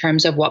in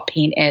terms of what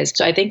pain is.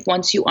 So I think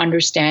once you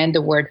understand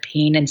the word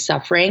pain and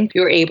suffering,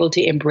 you're able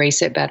to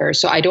embrace it better.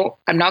 So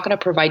I'm not going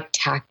to provide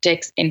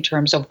tactics in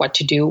terms of what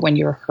to do when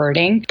you're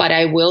hurting, but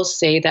I will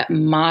say that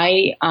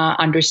my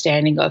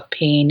understanding of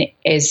pain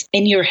is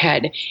in your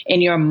head,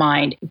 in your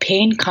mind.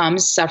 Pain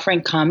comes,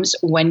 suffering comes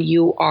when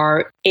you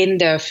are in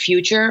the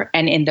future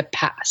and in the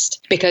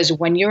past. Because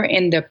when you're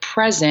in the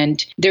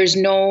present, there's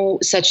no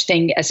such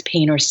thing as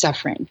pain or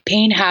suffering.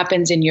 Pain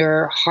happens in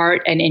your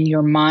heart and in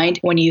your mind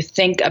when you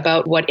think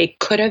about what it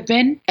could have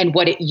been and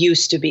what it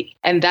used to be.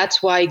 And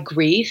that's why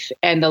grief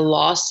and the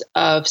loss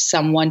of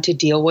someone to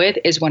deal with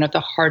is one of the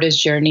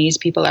hardest journeys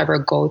people ever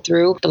go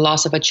through. The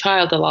loss of a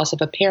child, the loss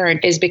of a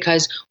parent, is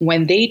because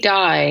when they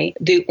die,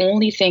 the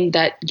only thing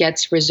that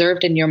gets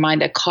reserved in your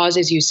mind that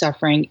causes you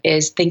suffering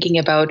is thinking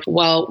about,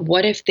 well,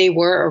 what if they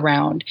were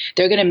around?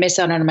 They're going to miss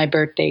out on my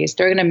birthdays.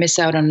 They're going to miss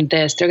out on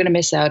this. They're going to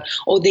miss out.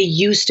 Oh, they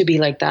used to be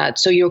like that.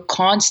 So you're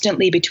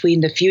constantly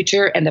between the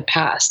future and the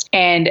past.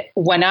 And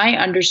when I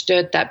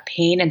understood that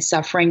pain and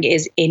suffering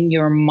is in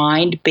your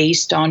mind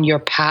based on your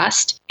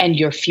past and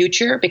your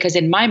future, because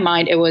in my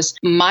mind,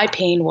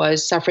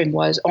 suffering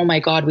was, oh my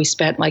God, we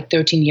spent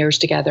 13 years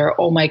together.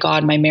 Oh my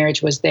God, my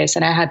marriage was this.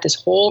 And I had this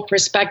whole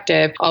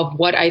perspective of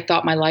what I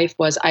thought my life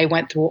was. I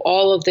went through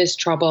all of this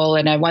trouble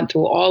and I went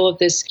through all of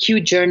this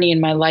huge journey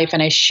in my life.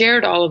 And I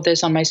shared all of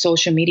this on my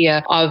social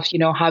media of,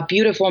 how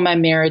beautiful my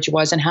marriage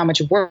was and how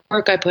much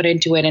work I put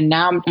into it. And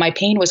now my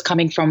pain was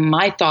coming from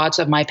my thoughts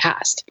of my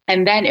past.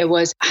 And then it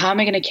was, how am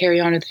I going to carry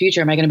on in the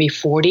future? Am I going to be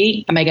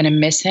 40? Am I going to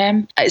miss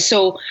him?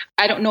 So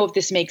I don't know if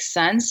this makes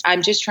sense.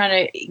 I'm just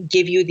trying to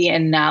give you the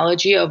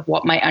analogy of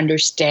what my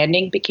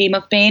understanding became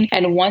of pain.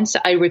 And once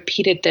I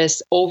repeated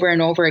this over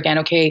and over again,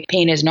 okay,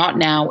 pain is not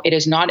now. It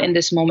is not in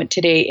this moment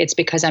today. It's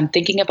because I'm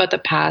thinking about the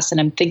past and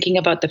I'm thinking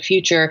about the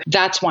future.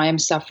 That's why I'm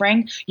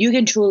suffering. You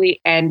can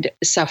truly end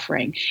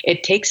suffering.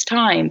 It takes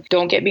time.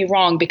 Don't get me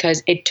wrong,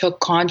 because it took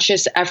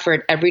conscious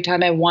effort. Every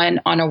time I went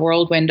on a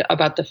whirlwind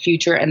about the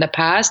future and the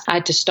past, I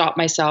had to stop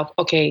myself.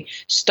 Okay,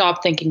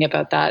 stop thinking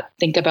about that.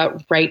 Think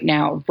about right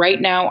now.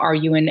 Right now, are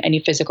you in any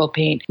physical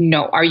pain?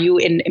 No. Are you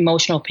in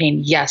emotional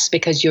pain? Yes,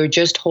 because you're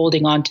just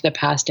holding on to the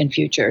past and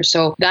future.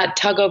 So that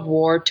tug of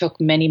war took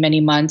many, many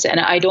months,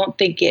 and I don't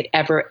think it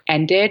ever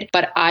ended,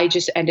 but I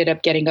just ended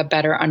up getting a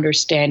better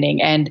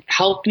understanding and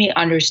helped me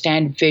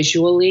understand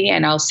visually.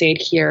 And I'll say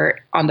it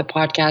here on the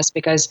podcast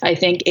because I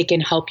think it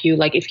can help you.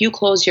 Like if you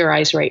close your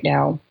eyes right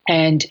now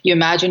and you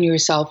imagine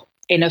yourself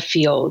in a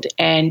field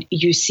and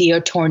you see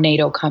a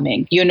tornado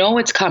coming. You know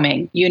it's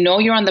coming. You know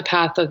you're on the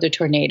path of the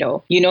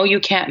tornado. You know you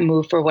can't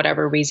move for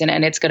whatever reason,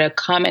 and it's going to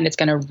come and it's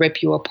going to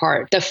rip you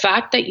apart. The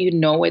fact that you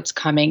know it's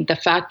coming, the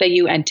fact that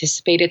you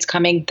anticipate it's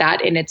coming,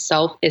 that in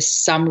itself is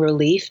some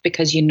relief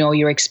because you know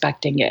you're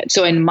expecting it.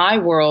 So in my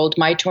world,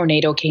 my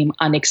tornado came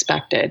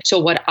unexpected. So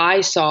what I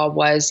saw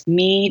was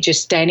me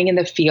just standing in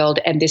the field,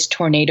 and this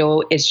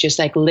tornado is just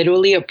like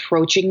literally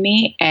approaching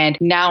me. And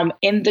now I'm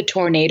in the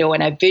tornado,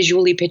 and I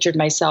visually pictured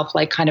myself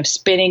like kind of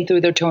spinning through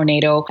the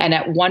tornado. And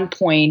at one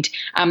point,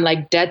 I'm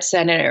like dead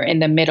center in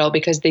the middle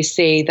because they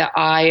say the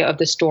eye of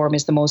the storm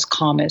is the most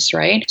calmest,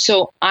 right?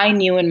 So I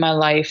knew in my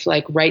life,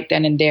 like right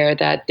then and there,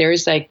 that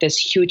there's like this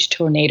huge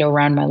tornado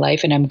around my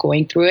life and I'm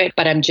going through it,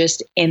 but I'm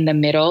just in the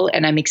middle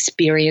and I'm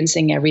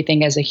experiencing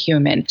everything as a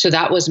human. So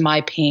that was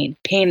my pain.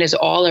 Pain is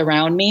all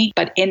around me,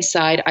 but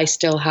inside I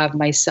still have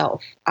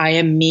myself. I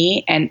am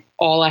me, and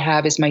all I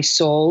have is my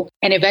soul.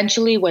 And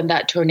eventually when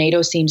that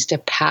tornado seems to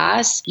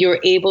pass, you're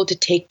able to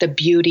take the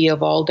beauty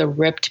of all the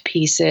ripped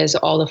pieces,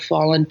 all the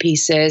fallen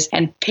pieces,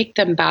 and pick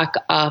them back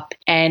up.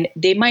 And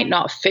they might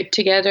not fit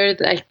together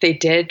like they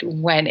did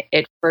when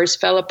it first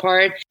fell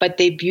apart, but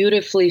they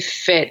beautifully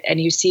fit.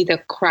 And you see the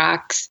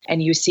cracks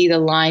and you see the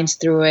lines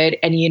through it,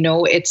 and you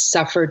know it's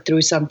suffered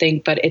through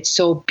something, but it's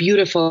so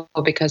beautiful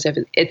because of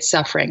its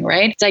suffering,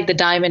 right? It's like the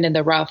diamond in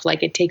the rough.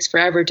 Like it takes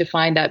forever to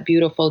find that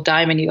beautiful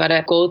diamond. You got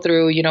to go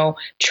through,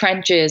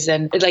 trenches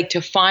and like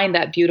to find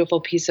that beautiful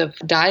piece of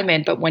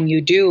diamond. But when you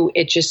do,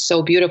 it's just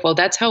so beautiful.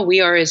 That's how we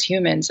are as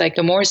humans. Like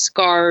the more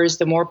scars,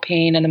 the more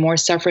pain and the more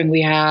suffering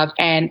we have,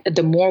 and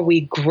the more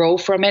we grow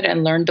from it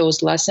and learn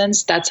those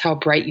lessons, that's how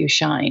bright you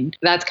shine.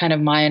 That's kind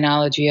of my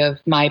analogy of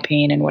my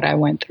pain and what I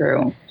went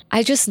through.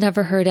 I just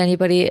never heard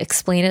anybody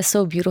explain it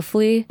so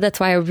beautifully.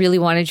 That's why I really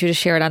wanted you to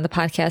share it on the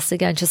podcast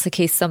again, just in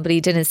case somebody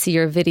didn't see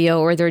your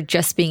video or they're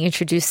just being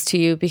introduced to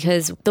you,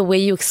 because the way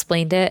you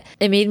explained it,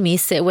 it made me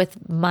sit with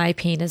my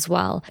pain as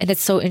well. And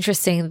it's so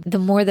interesting. The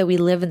more that we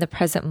live in the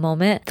present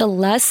moment, the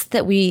less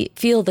that we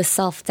feel the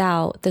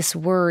self-doubt, this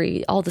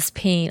worry, all this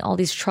pain, all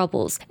these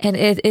troubles. And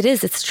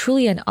it's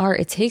truly an art.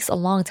 It takes a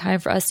long time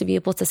for us to be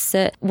able to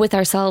sit with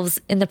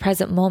ourselves in the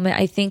present moment.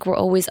 I think we're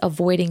always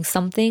avoiding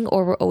something,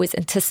 or we're always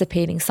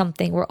anticipating something.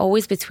 We're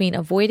always between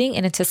avoiding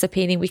and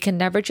anticipating. We can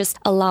never just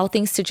allow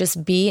things to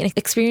just be and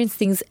experience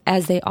things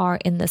as they are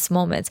in this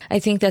moment. I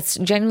think that's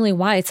genuinely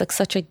why it's like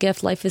such a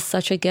gift. Life is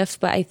such a gift,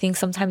 but I think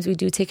sometimes we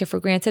do take it for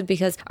granted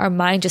because our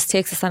mind just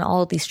takes us on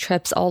all of these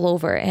trips all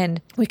over,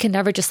 and we can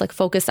never just like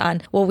focus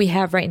on what we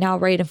have right now,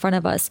 right in front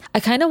of us.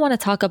 I kind of want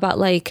to talk about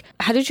like,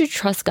 how did you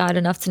trust God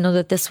enough to know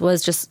that this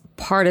was just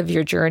part of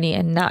your journey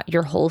and not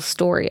your whole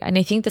story? And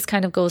I think this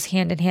kind of goes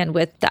hand in hand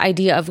with the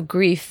idea of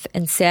grief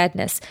and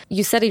sadness.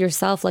 You said it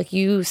yourself, like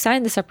you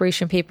signed the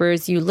separation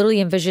papers, you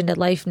literally envisioned a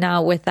life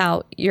now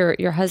without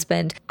your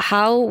husband.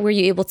 How were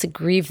you able to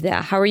grieve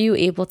that? How are you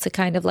able to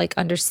kind of like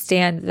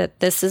understand that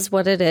this is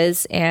what it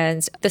is,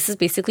 and this is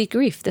basically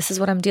grief? This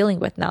is what I'm dealing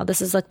with now.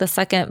 This is like the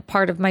second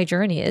part of my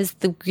journey, is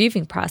the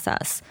grieving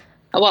process.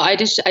 Well, I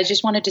just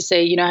wanted to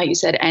say, how you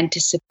said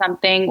anticipate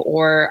something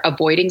or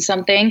avoiding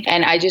something.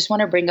 And I just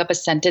want to bring up a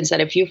sentence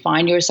that if you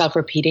find yourself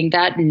repeating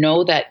that,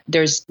 know that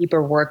there's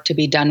deeper work to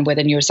be done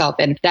within yourself.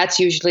 And that's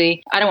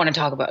usually, I don't want to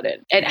talk about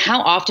it. And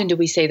how often do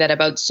we say that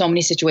about so many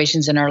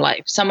situations in our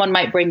life? Someone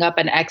might bring up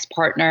an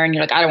ex-partner and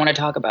you're like, I don't want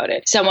to talk about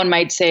it. Someone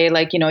might say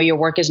like, your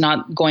work is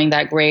not going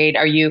that great.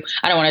 I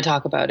don't want to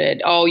talk about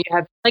it. Oh, you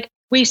have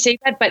we say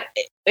that, but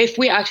if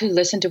we actually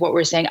listen to what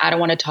we're saying, I don't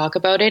want to talk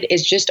about it,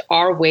 is just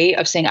our way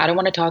of saying, I don't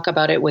want to talk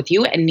about it with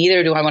you, and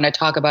neither do I want to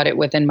talk about it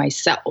within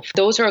myself.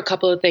 Those are a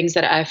couple of things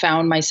that I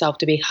found myself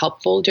to be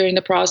helpful during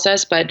the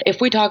process. But if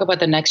we talk about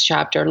the next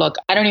chapter, look,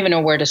 I don't even know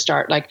where to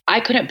start. Like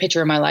I couldn't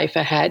picture my life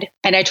ahead,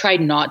 and I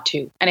tried not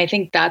to. And I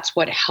think that's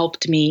what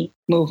helped me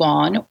move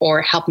on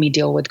or help me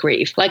deal with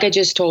grief. Like I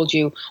just told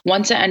you,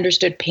 once I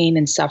understood pain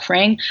and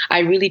suffering, I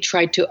really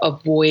tried to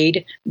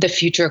avoid the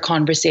future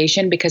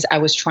conversation because I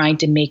was trying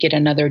to make it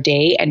another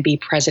day and be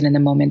present in the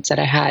moments that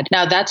I had.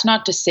 Now, that's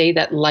not to say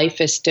that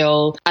life is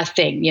still a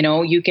thing.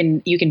 You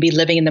can be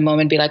living in the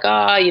moment, be like,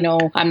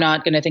 I'm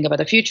not going to think about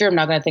the future. I'm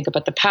not going to think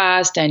about the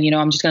past. And,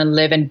 I'm just going to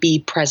live and be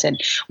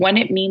present. When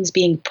it means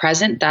being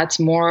present, that's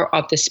more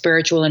of the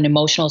spiritual and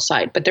emotional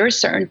side. But there are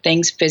certain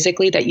things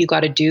physically that you got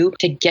to do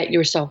to get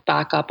yourself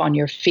back up on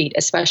your feet,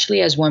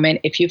 especially as women.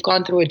 If you've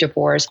gone through a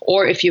divorce,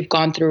 or if you've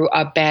gone through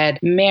a bad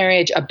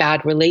marriage, a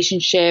bad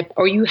relationship,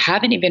 or you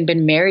haven't even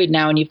been married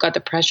now and you've got the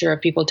pressure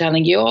of people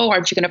telling you, oh,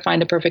 aren't you going to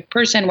find the perfect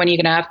person? When are you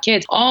going to have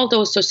kids? All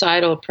those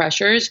societal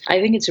pressures.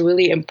 I think it's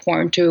really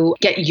important to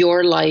get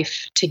your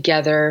life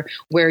together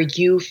where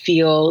you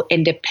feel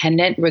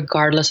independent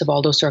regardless of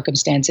all those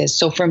circumstances.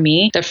 So for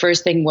me, the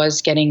first thing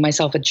was getting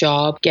myself a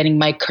job, getting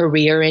my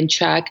career in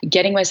check.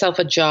 Getting myself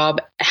a job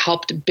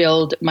helped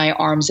build my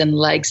arms and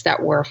legs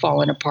that were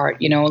falling apart.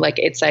 Like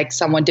it's like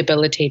someone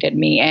debilitated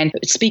me. And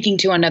speaking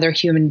to another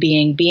human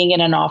being, being in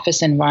an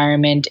office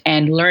environment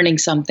and learning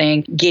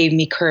something gave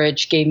me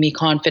courage, gave me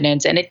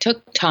confidence. And it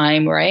took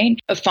time, right?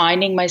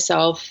 Finding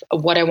myself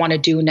what I want to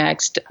do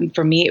next.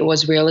 For me, it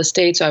was real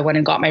estate. So I went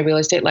and got my real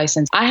estate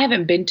license. I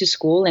haven't been to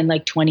school in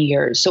like 20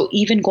 years. So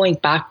even going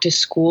back to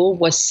school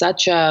was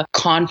such a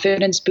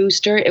confidence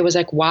booster. It was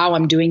like, wow,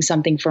 I'm doing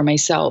something for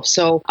myself.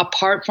 So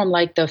apart from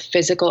like the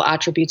physical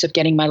attributes of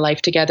getting my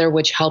life together,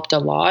 which helped a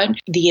lot,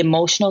 the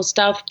emotional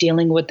stuff,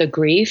 dealing with the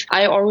grief,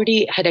 I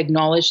already had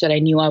acknowledged that I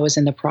knew I was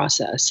in the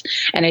process.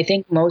 And I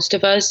think most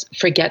of us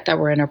forget that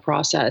we're in a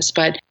process,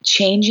 but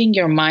changing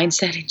your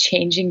mindset and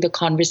changing the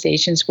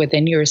conversations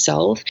within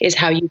yourself is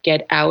how you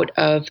get out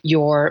of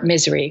your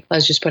misery.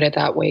 Let's just put it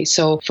that way.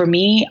 So for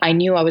me, I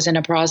knew I was in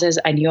a process.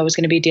 I knew I was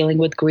going to be dealing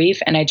with grief,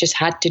 and I just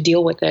had to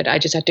deal with it. I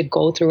just had to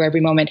go through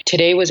every moment.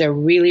 Today was a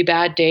really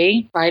bad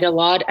day. Cried a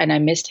lot, and I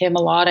missed him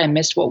a lot. I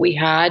missed what we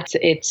had.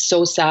 It's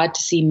so sad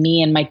to see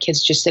me and my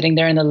kids just sitting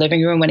there in the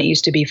living room when it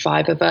used to be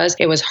 5 of us.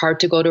 It was hard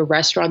to go to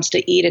restaurants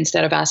to eat.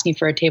 Instead of asking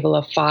for a table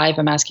of 5,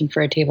 I'm asking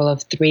for a table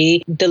of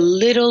 3. The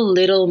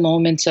little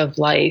moments of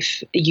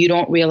life, you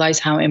don't realize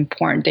how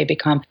important they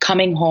become.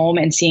 Coming home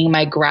and seeing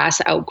my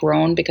grass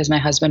outgrown because my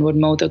husband would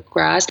mow the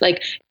grass.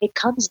 Like, it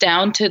comes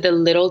down to the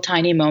little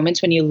tiny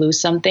moments when you lose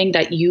something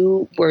that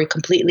you were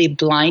completely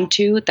blind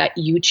to that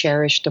you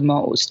cherish the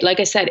most. Like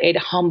I said, it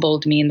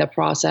humbled me in the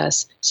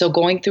process. So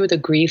going through the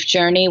grief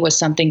journey was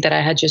something that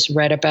I had just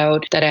read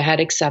about, that I had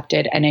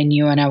accepted, and I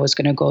knew, and I was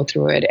going to go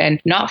through it.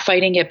 And not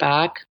fighting it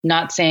back,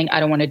 not saying I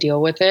don't want to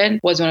deal with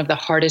it, was one of the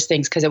hardest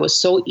things, because it was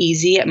so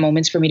easy at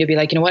moments for me to be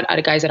like, you know what,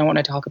 guys, I don't want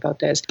to talk about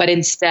this. But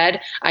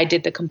instead, I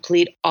did the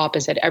complete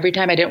opposite. Every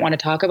time I didn't want to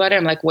talk about it,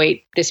 I'm like,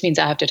 wait, this means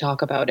I have to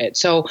talk about it.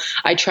 So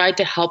I tried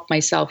to help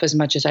myself as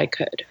much as I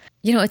could.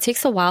 It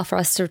takes a while for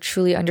us to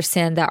truly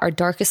understand that our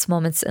darkest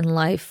moments in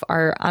life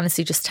are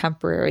honestly just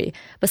temporary.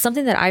 But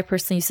something that I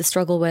personally used to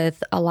struggle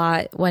with a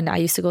lot when I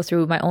used to go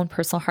through my own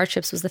personal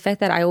hardships was the fact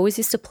that I always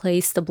used to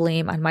place the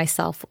blame on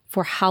myself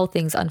for how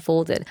things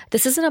unfolded.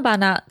 This isn't about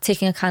not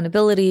taking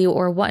accountability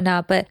or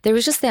whatnot, but there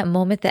was just that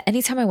moment that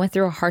anytime I went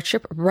through a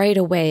hardship, right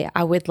away,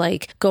 I would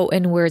like go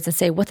inwards and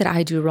say, what did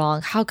I do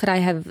wrong? How could I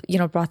have,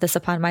 brought this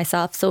upon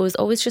myself? So it was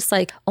always just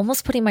like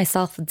almost putting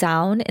myself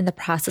down in the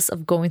process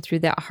of going through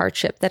that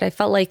hardship that I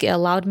felt like it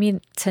allowed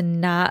me to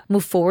not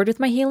move forward with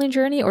my healing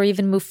journey or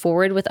even move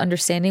forward with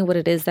understanding what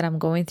it is that I'm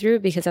going through,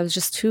 because I was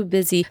just too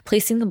busy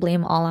placing the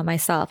blame all on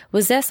myself.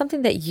 Was that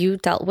something that you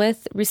dealt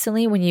with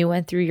recently when you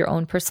went through your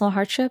own personal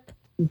hardship?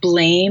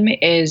 Blame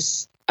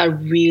is a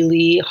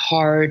really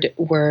hard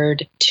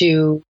word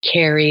to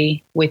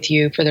carry with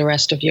you for the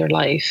rest of your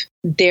life.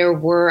 There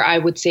were, I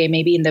would say,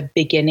 maybe in the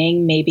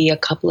beginning, maybe a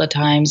couple of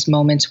times,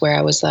 moments where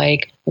I was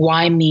like,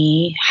 why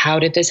me? How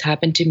did this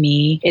happen to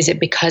me? Is it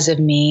because of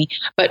me?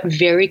 But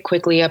very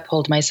quickly, I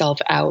pulled myself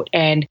out.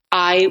 And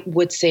I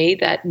would say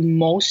that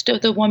most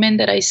of the women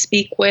that I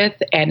speak with,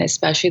 and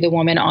especially the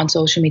women on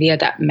social media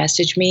that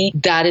message me,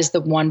 that is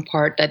the one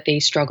part that they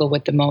struggle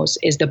with the most,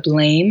 is the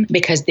blame,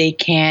 because they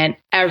can't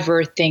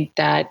ever think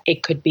that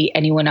it could be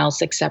anyone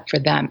else except for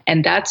them.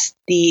 And that's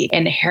the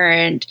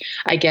inherent,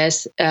 I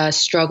guess,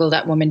 struggle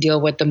that women deal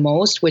with the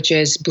most, which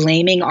is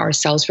blaming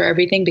ourselves for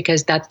everything,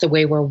 because that's the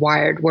way we're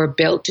wired. We're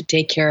built to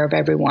take care of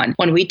everyone.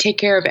 When we take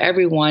care of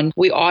everyone,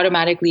 we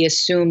automatically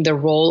assume the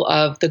role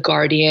of the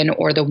guardian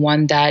or the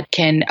one that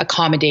can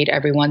accommodate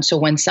everyone. So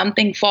when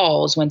something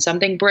falls, when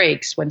something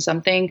breaks, when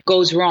something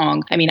goes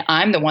wrong, I mean,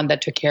 I'm the one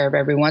that took care of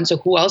everyone. So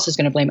who else is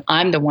going to blame?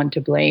 I'm the one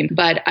to blame.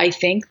 But I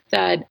think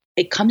that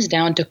it comes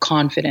down to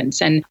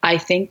confidence. And I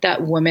think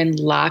that women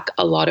lack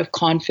a lot of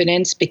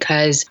confidence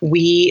because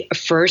we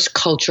first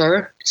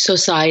culture,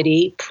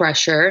 society,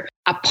 pressure,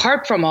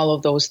 apart from all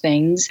of those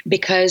things,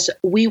 because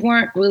we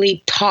weren't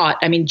really taught.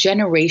 I mean,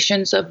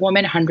 generations of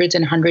women, hundreds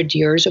and hundred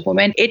years of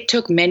women, it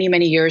took many,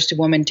 many years to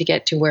women to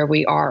get to where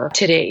we are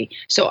today.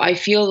 So I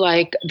feel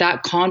like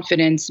that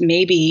confidence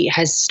maybe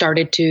has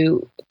started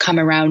to come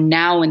around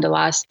now in the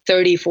last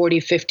 30, 40,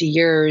 50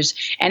 years.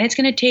 And it's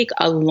going to take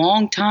a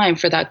long time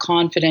for that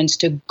confidence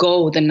to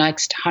go the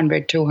next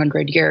 100,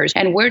 200 years.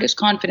 And where does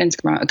confidence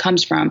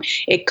comes from?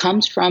 It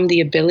comes from the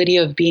ability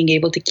of being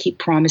able to keep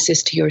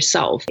promises to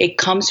yourself. It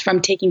comes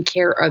from taking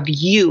care of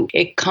you.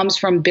 It comes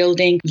from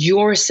building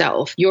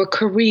yourself, your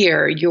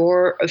career,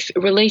 your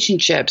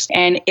relationships.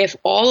 And if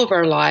all of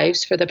our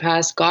lives for the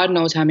past God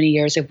knows how many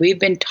years, if we've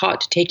been taught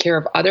to take care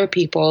of other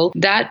people,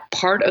 that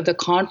part of the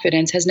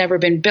confidence has never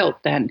been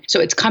built then.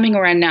 So it's coming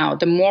around now.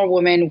 The more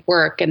women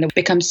work and they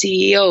become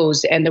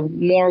CEOs, and the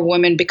more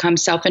women become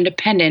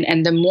self-independent,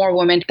 and the more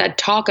women that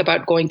talk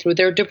about going through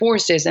their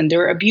divorces and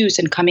their abuse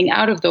and coming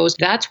out of those,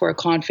 that's where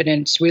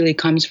confidence really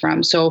comes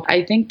from. So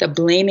I think the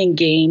blaming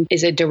game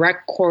is a direct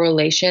direct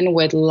correlation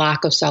with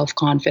lack of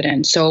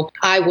self-confidence. So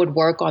I would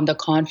work on the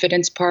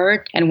confidence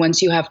part. And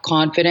once you have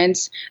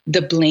confidence,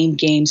 the blame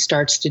game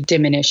starts to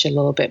diminish a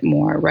little bit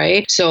more,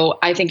 right? So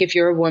I think if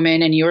you're a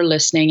woman and you're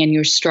listening and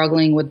you're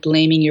struggling with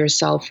blaming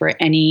yourself for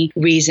any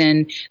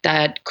reason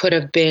that could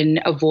have been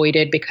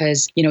avoided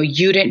because,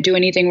 you didn't do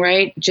anything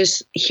right,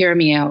 just hear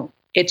me out.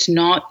 It's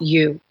not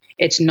you.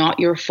 It's not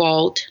your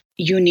fault.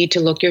 You need to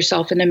look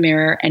yourself in the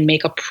mirror and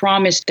make a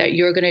promise that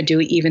you're going to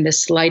do even the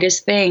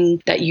slightest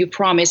thing that you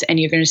promise, and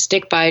you're going to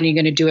stick by it and you're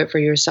going to do it for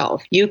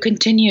yourself. You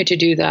continue to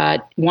do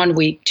that 1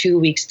 week, 2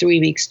 weeks, 3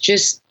 weeks,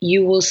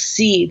 you will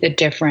see the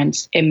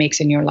difference it makes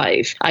in your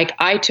life. Like,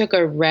 I took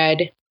a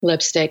red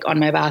lipstick on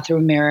my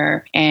bathroom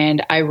mirror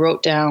and I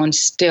wrote down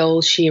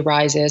 "Still She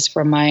Rises"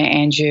 from Maya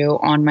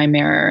Angelou on my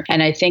mirror.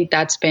 And I think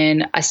that's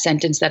been a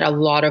sentence that a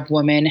lot of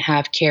women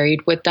have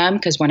carried with them,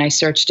 because when I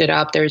searched it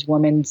up, there's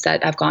women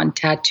that have gotten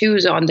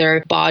tattoos on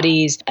their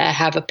bodies,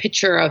 have a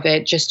picture of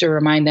it just to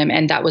remind them.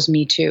 And that was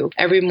me too.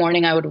 Every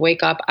morning I would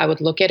wake up, I would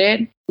look at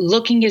it.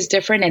 Looking is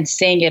different and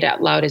saying it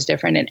out loud is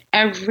different. And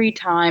every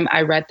time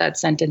I read that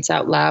sentence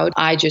out loud,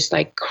 I just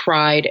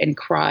cried and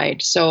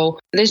cried. So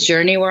this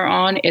journey we're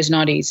on is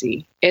not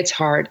easy. It's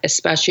hard,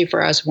 especially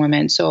for us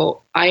women.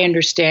 So I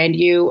understand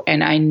you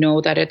and I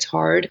know that it's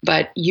hard,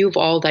 but you've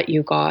all that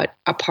you got.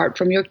 Apart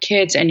from your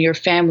kids and your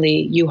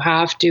family, you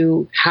have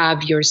to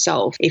have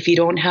yourself. If you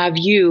don't have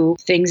you,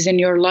 things in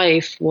your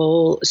life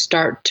will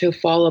start to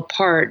fall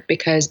apart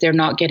because they're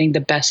not getting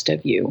the best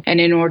of you. And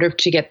in order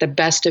to get the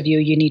best of you,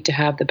 you need to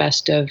have the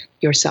best of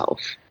yourself.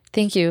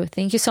 Thank you.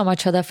 Thank you so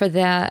much, Huda, for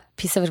that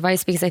piece of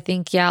advice, because I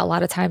think, a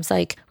lot of times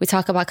we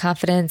talk about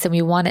confidence and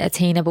we want to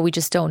attain it, but we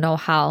just don't know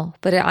how.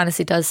 But it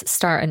honestly does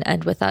start and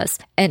end with us.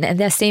 And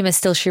that statement,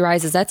 "Still She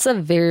Rises," that's a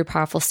very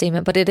powerful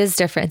statement, but it is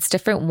different. It's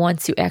different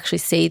once you actually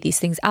say these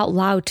things out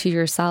loud to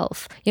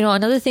yourself.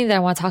 Another thing that I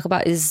want to talk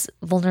about is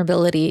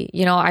vulnerability.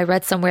 I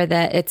read somewhere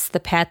that it's the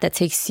path that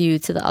takes you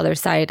to the other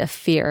side of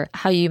fear.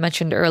 How you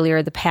mentioned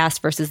earlier, the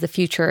past versus the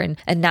future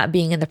and not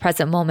being in the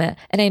present moment.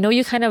 And I know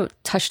you kind of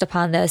touched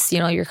upon this,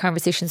 your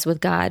conversations with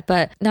God,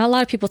 but not a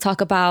lot of people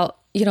talk about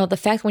the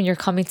fact when you're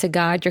coming to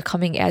God, you're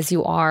coming as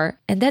you are.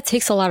 And that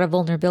takes a lot of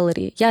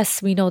vulnerability.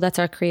 Yes, we know that's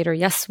our creator.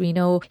 Yes, we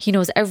know he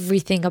knows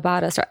everything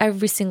about us, or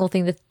every single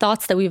thing, the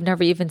thoughts that we've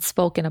never even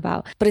spoken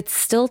about. But it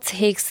still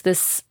takes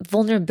this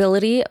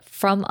vulnerability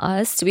from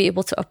us to be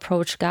able to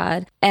approach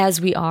God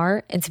as we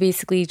are and to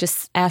basically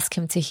just ask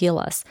him to heal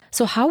us.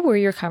 So how were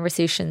your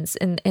conversations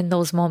in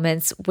those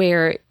moments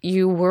where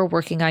you were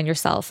working on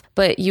yourself,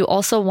 but you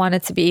also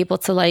wanted to be able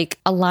to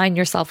align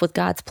yourself with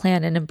God's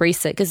plan and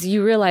embrace it because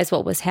you realized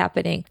what was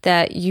happening,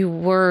 that you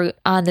were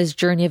on this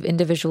journey of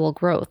individual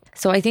growth?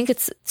 So I think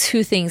it's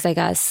two things, I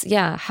guess.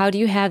 Yeah. How do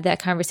you have that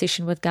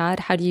conversation with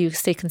God? How do you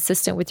stay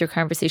consistent with your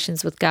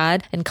conversations with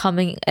God and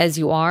coming as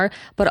you are,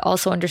 but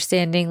also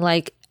understanding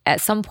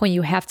at some point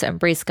you have to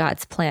embrace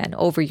God's plan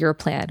over your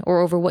plan or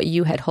over what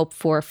you had hoped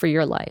for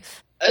your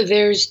life?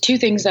 There's two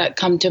things that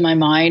come to my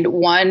mind.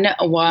 One,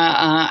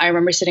 I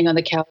remember sitting on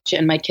the couch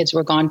and my kids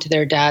were gone to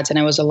their dads and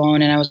I was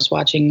alone and I was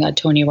watching a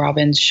Tony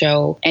Robbins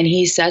show. And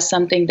he says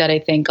something that I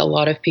think a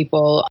lot of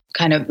people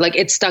kind of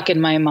it stuck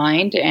in my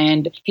mind.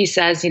 And he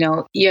says,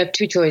 you have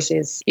two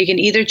choices. You can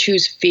either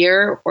choose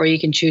fear or you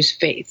can choose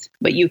faith,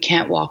 but you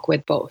can't walk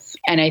with both.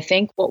 And I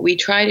think what we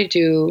try to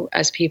do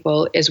as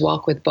people is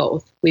walk with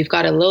both. We've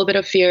got a little bit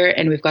of fear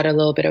and we've got a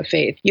little bit of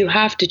faith. You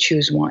have to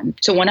choose one.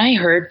 So when I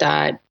heard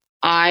that,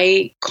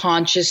 I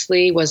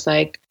consciously was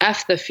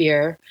F the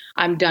fear.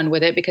 I'm done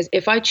with it, because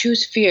if I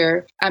choose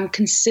fear, I'm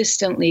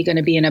consistently going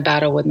to be in a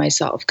battle with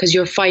myself, because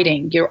you're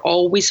fighting. You're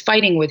always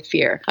fighting with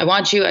fear. I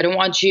want you. I don't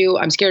want you.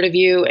 I'm scared of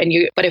you.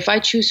 But if I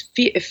choose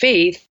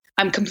faith,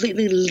 I'm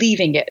completely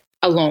leaving it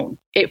alone.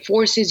 It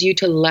forces you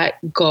to let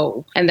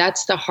go. And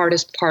that's the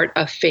hardest part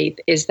of faith,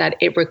 is that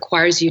it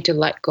requires you to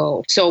let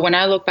go. So when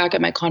I look back at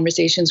my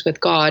conversations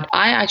with God,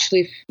 I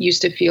actually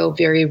used to feel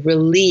very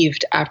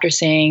relieved after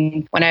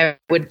saying, when I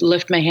would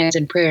lift my hands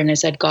in prayer and I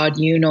said, "God,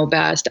 you know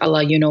best.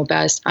 Allah, you know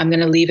best. I'm going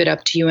to leave it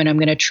up to you and I'm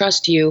going to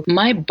trust you."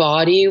 My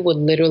body would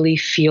literally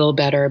feel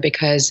better,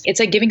 because it's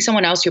like giving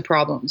someone else your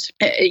problems,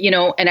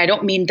 and I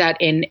don't mean that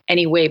in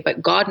any way,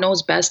 but God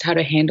knows best how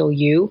to handle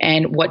you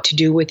and what to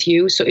do with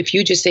you. So if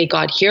you just say,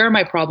 "God, here are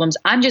my problems.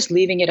 I'm just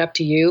leaving it up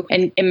to you."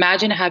 And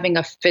imagine having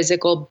a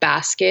physical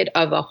basket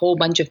of a whole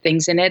bunch of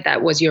things in it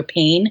that was your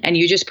pain, and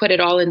you just put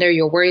it all in there,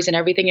 your worries and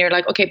everything. You're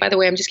like, "Okay, by the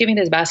way, I'm just giving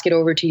this basket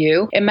over to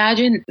you."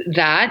 Imagine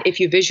that. If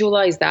you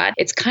visualize that,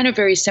 it's kind of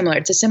very similar.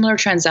 It's a similar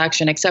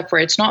transaction, except for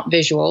it's not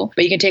visual,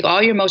 but you can take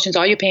all your emotions,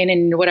 all your pain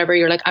and whatever.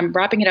 You're like, "I'm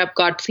wrapping it up.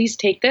 God, please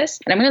take this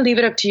and I'm going to leave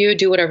it up to you.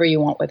 Do whatever you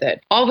want with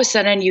it." All of a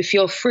sudden you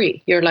feel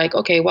free. You're like,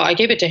 "Okay, well, I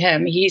gave it to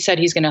him. He said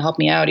he's going to help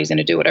me out. He's going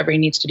to do whatever he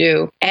needs to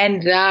do."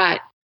 And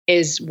that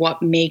is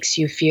what makes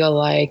you feel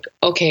like,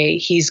 okay,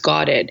 he's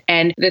got it.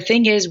 And the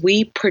thing is,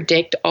 we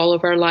predict all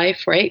of our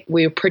life, right?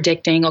 We're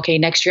predicting, okay,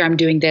 next year I'm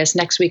doing this,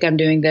 next week I'm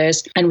doing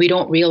this. And we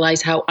don't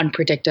realize how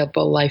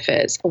unpredictable life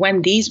is.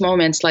 When these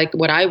moments, like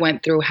what I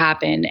went through,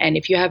 happen, and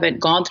if you haven't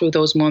gone through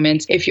those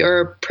moments, if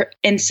you're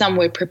in some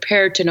way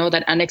prepared to know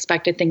that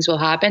unexpected things will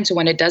happen. So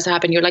when it does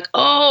happen, you're like,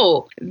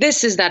 oh,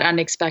 this is that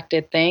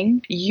unexpected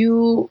thing.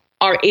 You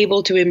are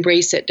able to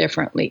embrace it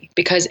differently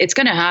because it's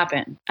going to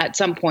happen at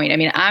some point. I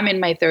mean, I'm in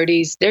my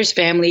 30s. There's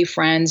family,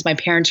 friends. My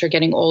parents are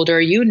getting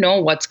older. You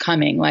know what's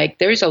coming. Like,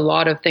 there's a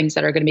lot of things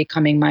that are going to be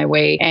coming my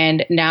way.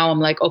 And now I'm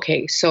like,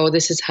 okay, so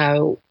this is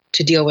how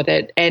to deal with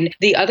it. And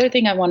the other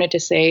thing I wanted to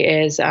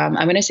say is, I'm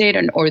going to say it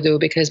in Urdu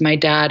because my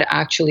dad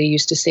actually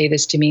used to say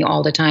this to me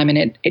all the time.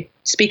 And it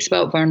speaks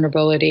about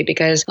vulnerability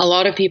because a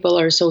lot of people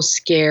are so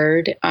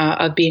scared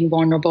of being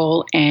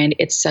vulnerable. And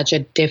it's such a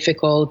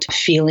difficult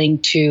feeling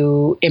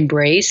to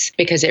embrace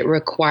because it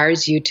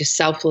requires you to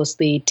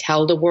selflessly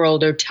tell the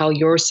world or tell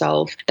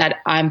yourself that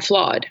I'm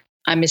flawed.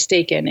 I'm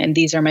mistaken and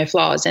these are my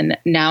flaws. And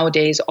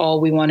nowadays, all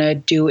we want to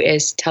do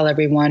is tell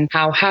everyone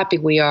how happy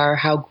we are,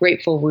 how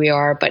grateful we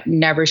are, but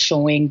never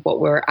showing what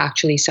we're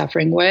actually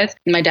suffering with.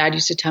 My dad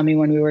used to tell me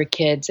when we were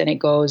kids, and it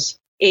goes,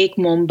 एक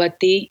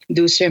मोमबत्ती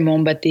दूसरे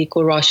मोमबत्ती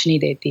को रोशनी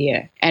देती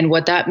है. And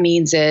what that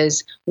means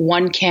is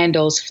one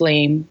candle's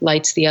flame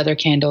lights the other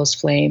candle's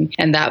flame,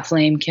 and that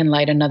flame can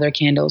light another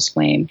candle's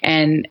flame.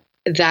 And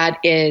that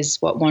is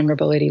what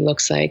vulnerability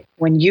looks like.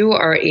 When you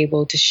are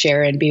able to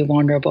share and be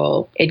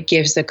vulnerable, it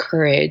gives the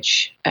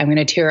courage. I'm going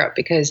to tear up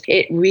because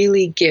it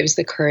really gives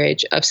the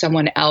courage of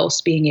someone else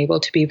being able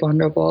to be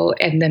vulnerable.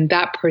 And then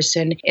that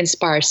person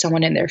inspires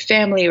someone in their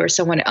family or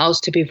someone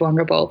else to be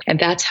vulnerable. And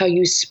that's how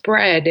you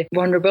spread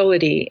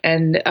vulnerability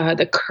and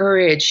the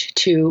courage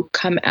to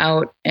come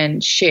out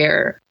and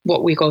share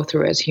what we go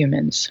through as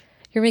humans.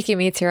 You're making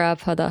me tear up,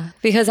 Huda.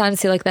 Because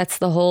honestly, like that's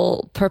the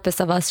whole purpose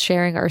of us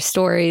sharing our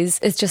stories.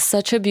 It's just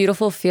such a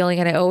beautiful feeling.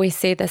 And I always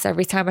say this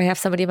every time I have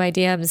somebody in my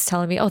DMs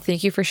telling me, oh,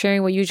 thank you for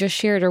sharing what you just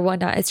shared or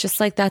whatnot. It's just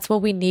like, that's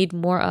what we need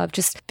more of.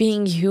 Just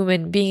being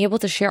human, being able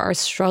to share our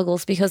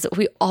struggles because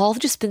we all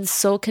just been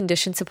so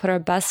conditioned to put our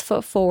best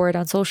foot forward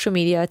on social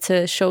media,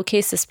 to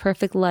showcase this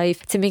perfect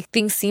life, to make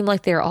things seem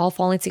like they're all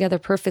falling together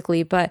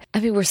perfectly. But I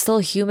mean, we're still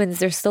humans.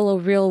 There's still a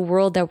real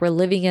world that we're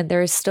living in.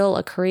 There is still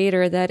a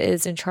creator that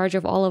is in charge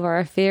of all of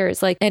our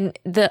affairs. Like, and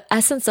the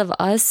essence of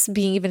us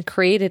being even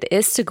created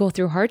is to go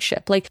through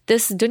hardship. Like,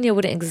 this dunya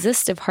wouldn't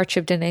exist if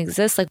hardship didn't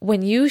exist. Like,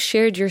 when you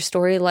shared your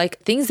story, like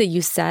things that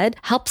you said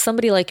helped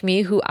somebody like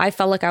me who I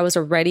felt like I was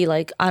already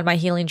like on my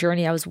healing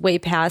journey. I was way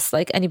past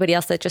like anybody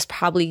else that just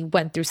probably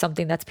went through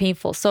something that's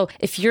painful. So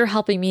if you're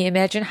helping me,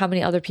 imagine how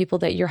many other people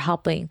that you're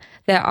helping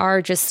that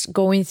are just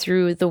going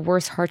through the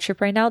worst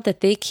hardship right now,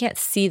 that they can't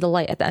see the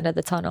light at the end of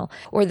the tunnel,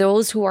 or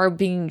those who are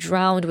being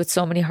drowned with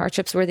so many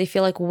hardships where they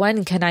feel like,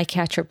 when can I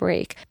catch a break?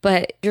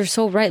 But you're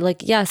so right.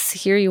 Like, yes,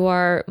 here you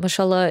are,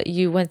 mashallah,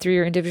 you went through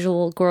your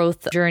individual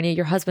growth journey.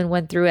 Your husband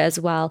went through it as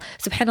well.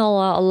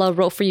 SubhanAllah, Allah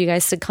wrote for you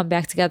guys to come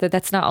back together.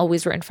 That's not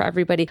always written for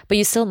everybody. But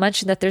you still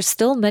mentioned that there's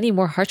still many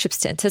more hardships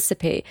to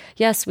anticipate.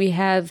 Yes, we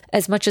have,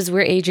 as much as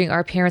we're aging,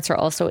 our parents are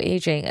also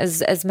aging.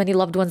 As many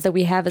loved ones that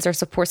we have as our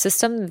support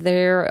system,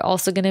 they're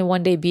also going to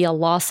one day be a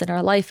loss in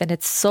our life. And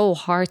it's so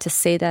hard to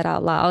say that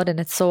out loud. And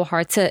it's so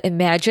hard to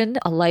imagine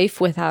a life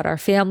without our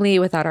family,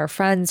 without our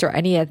friends or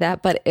any of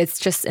that. But it's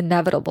just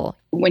inevitable.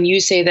 When you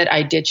say that,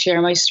 I did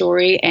share my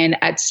story, and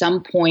at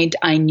some point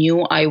I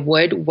knew I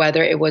would,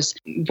 whether it was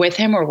with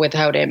him or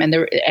without him. And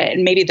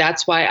maybe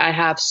that's why I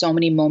have so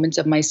many moments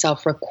of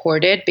myself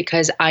recorded,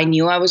 because I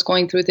knew I was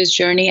going through this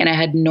journey and I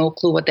had no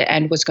clue what the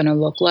end was going to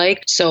look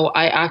like. So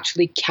I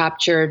actually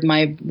captured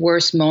my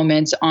worst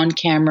moments on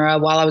camera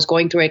while I was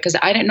going through it, because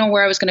I didn't know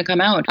where I was going to come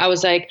out. I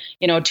was like,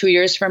 2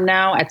 years from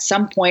now, at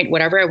some point,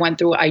 whatever I went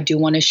through, I do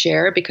want to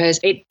share,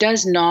 because it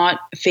does not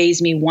faze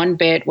me one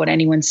bit what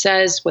anyone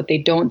says, what they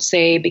don't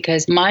say,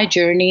 because my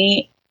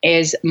journey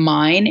is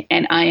mine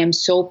and I am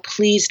so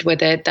pleased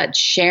with it that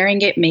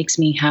sharing it makes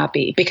me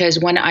happy. Because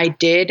when I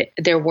did,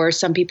 there were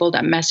some people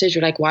that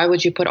messaged like, why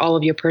would you put all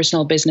of your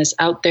personal business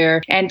out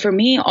there? And for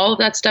me, all of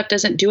that stuff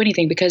doesn't do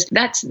anything, because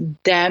that's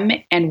them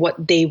and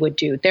what they would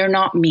do. They're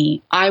not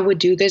me. I would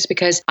do this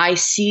because I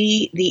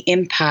see the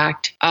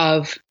impact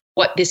of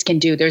what this can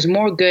do. There's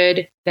more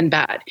good than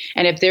bad.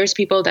 And if there's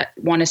people that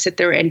want to sit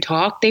there and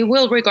talk, they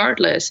will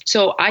regardless.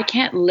 So I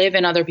can't live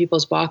in other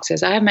people's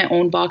boxes. I have my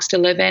own box to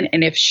live in.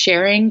 And if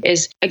sharing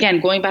is, again,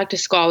 going back to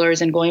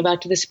scholars and going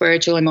back to the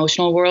spiritual,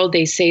 emotional world,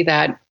 they say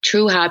that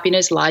true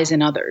happiness lies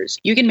in others.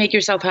 You can make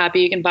yourself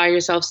happy. You can buy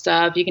yourself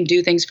stuff. You can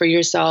do things for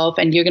yourself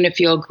and you're going to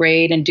feel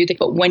great and do things.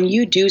 But when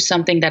you do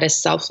something that is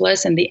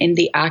selfless and in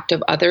the act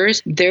of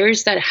others,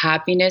 there's that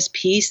happiness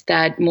piece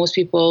that most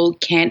people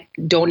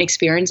don't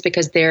experience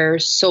because they're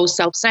so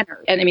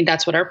self-centered. And I mean,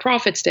 that's what what our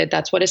prophets did.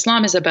 That's what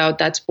Islam is about.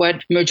 That's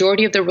what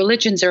majority of the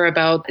religions are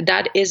about.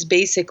 That is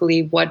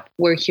basically what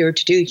we're here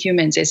to do,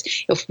 humans, is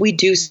if we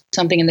do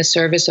something in the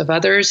service of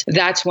others,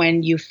 that's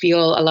when you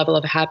feel a level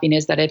of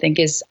happiness that I think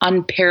is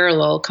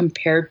unparalleled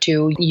compared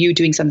to you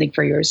doing something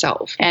for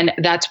yourself. And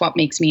that's what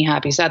makes me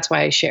happy. So that's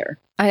why I share.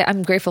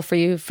 I'm grateful for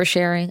you for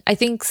sharing. I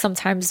think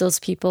sometimes those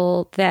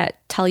people that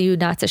tell you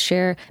not to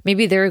share,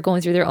 maybe they're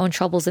going through their own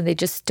troubles and they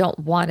just don't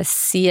want to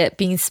see it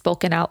being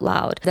spoken out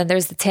loud. Then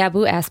there's the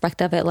taboo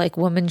aspect of it, like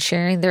women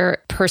sharing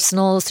their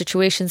personal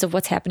situations of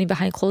what's happening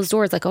behind closed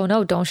doors. Like, oh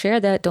no, don't share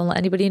that. Don't let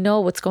anybody know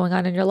what's going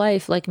on in your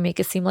life. Like, make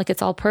it seem like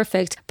it's all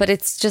perfect. But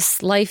it's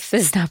just, life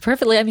is not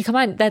perfectly. I mean, come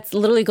on, that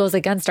literally goes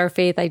against our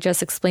faith. I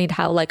just explained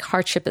how like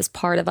hardship is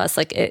part of us.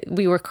 Like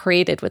we were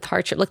created with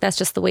hardship. Look, that's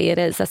just the way it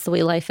is. That's the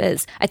way life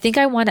is. I think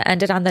I want to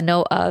end it on the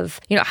note of,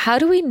 how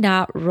do we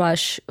not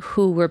rush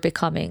who we're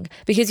becoming?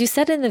 Because you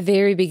said in the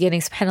very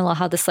beginning, subhanAllah,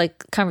 how this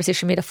like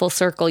conversation made a full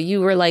circle.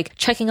 You were like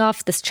checking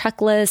off this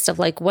checklist of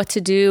like what to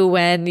do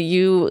when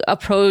you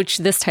approach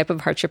this type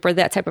of hardship or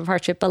that type of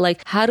hardship. But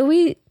like, how do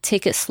we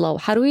take it slow?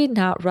 How do we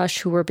not rush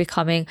who we're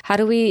becoming? How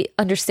do we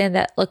understand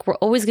that like we're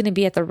always going to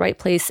be at the right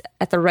place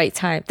at the right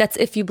time? That's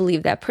if you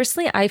believe that.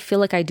 Personally, I feel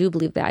like I do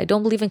believe that. I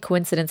don't believe in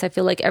coincidence. I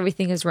feel like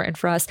everything is written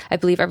for us. I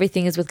believe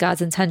everything is with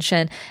God's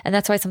intention. And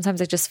that's why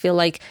sometimes I just feel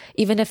like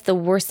even if the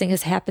worst thing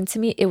has happened to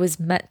me, it was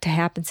meant to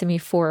happen to me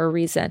for a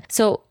reason.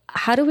 So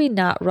how do we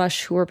not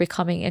rush who we're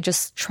becoming and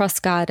just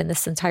trust God in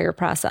this entire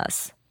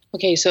process?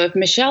 Okay, so if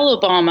Michelle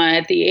Obama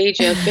at the age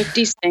of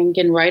 50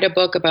 can write a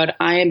book about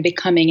I am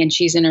becoming, and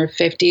she's in her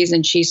 50s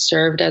and she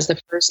served as the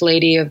first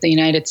lady of the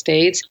United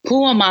States,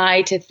 who am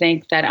I to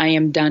think that I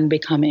am done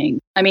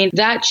becoming? I mean,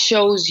 that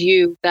shows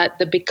you that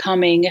the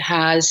becoming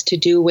has to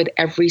do with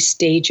every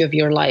stage of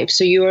your life.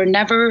 So you are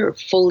never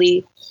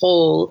fully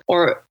whole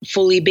or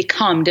fully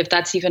becomed, if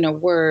that's even a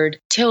word,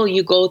 till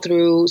you go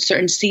through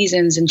certain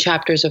seasons and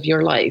chapters of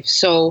your life.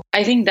 So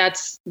I think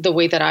that's the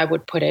way that I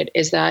would put it,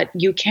 is that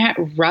you can't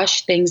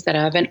rush things that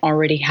haven't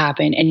already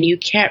happened, and you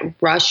can't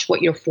rush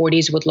what your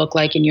 40s would look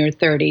like in your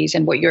 30s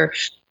and what your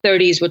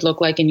 30s would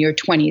look like in your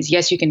 20s.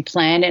 Yes, you can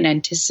plan and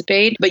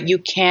anticipate, but you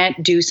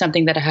can't do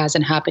something that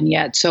hasn't happened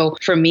yet. So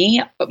for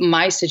me,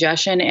 my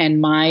suggestion and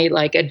my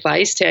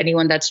advice to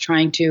anyone that's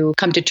trying to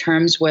come to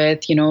terms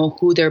with,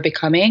 who they're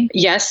becoming.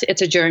 Yes,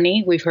 it's a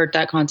journey. We've heard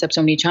that concept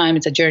so many times.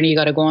 It's a journey. You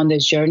got to go on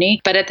this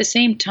journey. But at the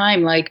same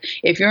time,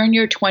 if you're in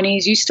your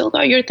 20s, you still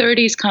got your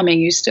 30s coming.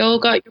 You still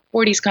got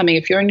your 40s coming.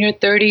 If you're in your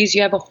 30s,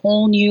 you have a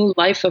whole new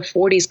life of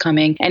 40s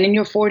coming. And in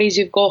your 40s,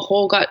 you've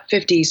got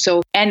 50s.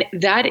 So, and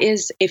that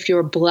is if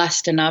you're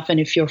blessed enough and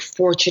if you're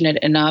fortunate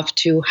enough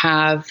to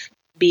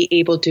be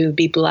able to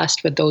be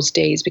blessed with those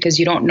days, because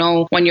you don't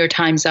know when your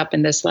time's up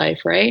in this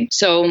life, right?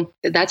 So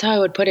that's how I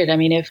would put it. I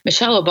mean, if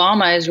Michelle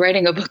Obama is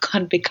writing a book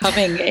on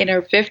becoming in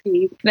her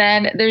 50s,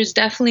 then there's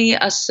definitely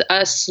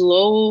a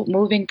slow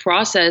moving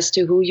process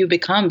to who you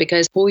become,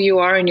 because who you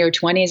are in your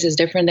 20s is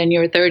different than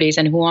your 30s,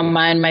 and who am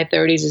I in my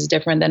 30s is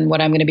different than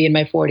what I'm going to be in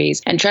my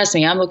 40s. And trust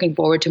me, I'm looking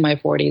forward to my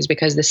 40s,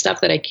 because the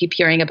stuff that I keep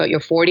hearing about your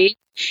 40s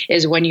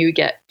is when you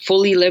get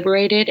fully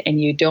liberated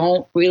and you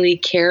don't really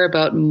care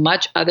about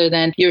much other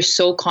than you're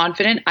so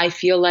confident. I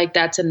feel like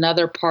that's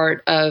another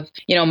part of,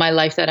 my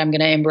life that I'm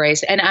going to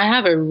embrace. And I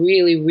have a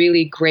really,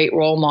 really great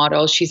role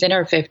model. She's in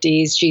her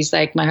 50s. She's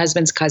like my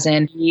husband's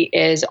cousin. He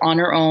is on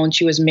her own.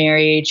 She was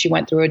married. She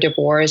went through a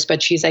divorce,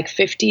 but she's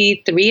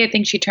 53. I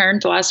think she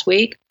turned last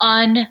week.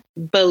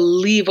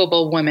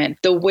 Unbelievable woman.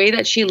 The way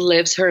that she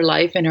lives her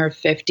life in her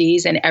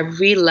 50s and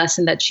every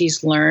lesson that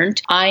she's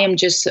learned, I am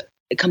just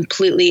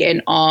completely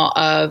in awe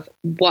of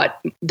what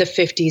the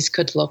 50s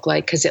could look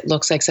like, because it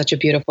looks like such a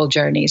beautiful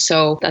journey.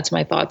 So that's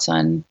my thoughts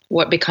on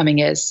what becoming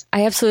is.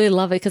 I absolutely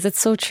love it, because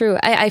it's so true.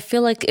 I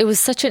feel like it was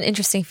such an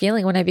interesting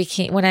feeling when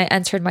I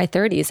entered my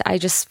 30s. I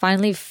just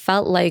finally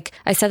felt like,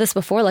 I said this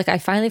before, I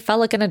finally felt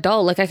like an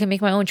adult, like I can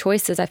make my own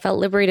choices. I felt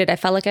liberated. I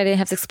felt like I didn't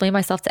have to explain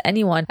myself to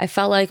anyone. I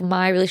felt like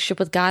my relationship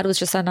with God was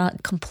just on a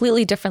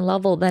completely different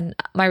level than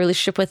my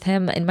relationship with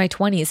him in my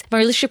 20s, my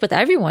relationship with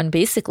everyone,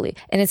 basically.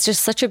 And it's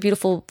just such a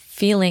beautiful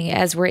feeling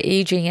as we're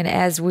aging and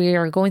as we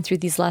are going through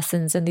these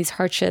lessons and these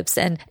hardships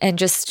and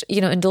just,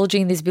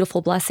 indulging these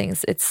beautiful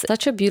blessings. It's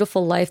such a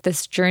beautiful life,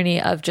 this journey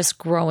of just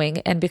growing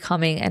and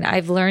becoming. And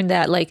I've learned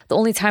that the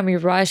only time we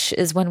rush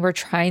is when we're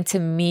trying to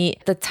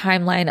meet the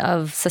timeline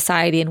of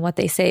society and what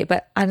they say.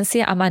 But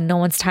honestly, I'm on no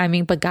one's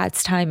timing but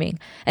God's timing.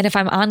 And if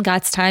I'm on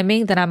God's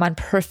timing, then I'm on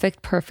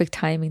perfect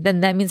timing.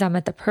 Then that means I'm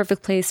at the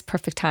perfect place,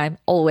 perfect time,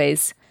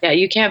 always. Yeah,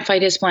 you can't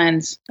fight his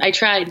plans. I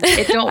tried.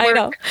 It don't work.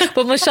 I know.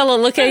 But Michelle,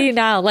 look at you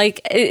now.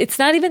 It's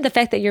not even the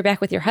fact that you're back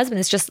with your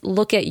husband. It's just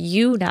look at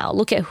you now.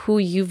 Look at who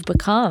you've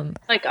become.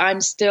 I'm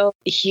still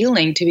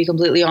healing, to be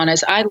completely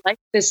honest. I like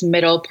this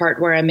middle part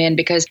where I'm in,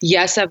 because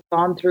yes, I've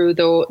gone through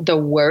the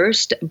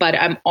worst, but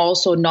I'm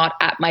also not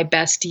at my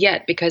best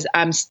yet, because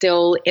I'm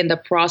still in the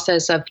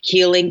process of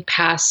healing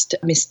past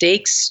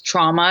mistakes,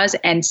 traumas,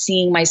 and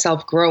seeing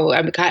myself grow.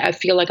 I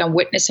feel like I'm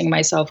witnessing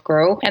myself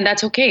grow, and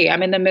that's okay.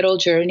 I'm in the middle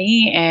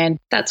journey. and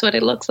that's what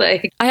it looks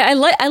like. I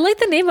like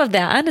the name of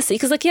that, honestly,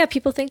 because like, yeah,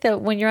 people think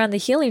that when you're on the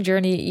healing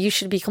journey, you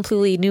should be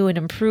completely new and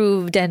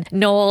improved and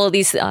know all of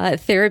these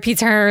therapy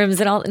terms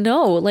and all.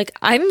 No, like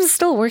I'm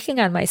still working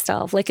on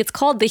myself. Like it's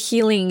called the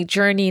healing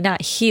journey,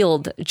 not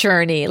healed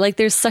journey. Like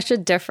there's such a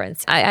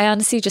difference. I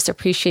honestly just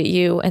appreciate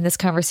you and this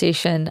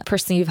conversation.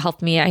 Personally, you've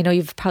helped me. I know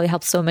you've probably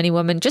helped so many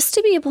women just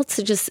to be able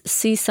to just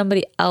see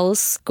somebody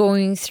else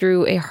going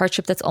through a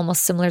hardship that's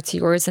almost similar to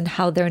yours and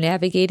how they're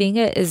navigating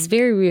it is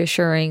very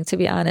reassuring, to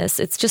be honest.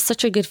 It's just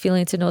such a good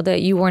feeling to know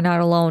that you are not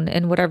alone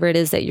in whatever it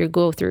is that you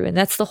go through. And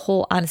that's the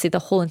whole, honestly, the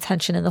whole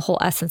intention and the whole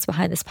essence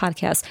behind this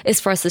podcast is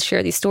for us to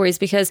share these stories,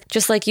 because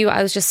just like you,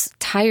 I was just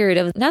tired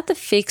of not the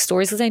fake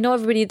stories, because I know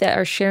everybody that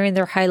are sharing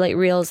their highlight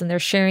reels and they're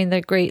sharing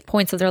the great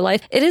points of their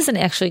life. It is an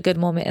actually good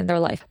moment in their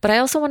life. But I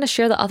also want to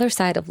share the other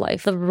side of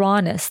life, the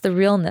rawness, the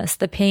realness,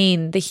 the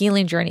pain, the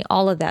healing journey,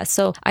 all of that.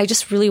 So I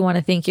just really want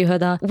to thank you,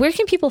 Huda. Where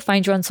can people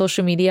find you on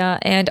social media?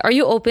 And are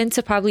you open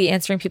to probably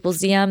answering people's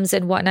DMs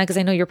and whatnot? Because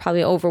I know you're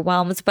probably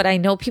overwhelmed, but I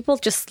know people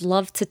just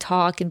love to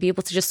talk and be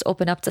able to just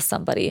open up to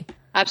somebody.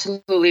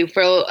 Absolutely.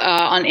 For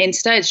on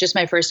Insta, it's just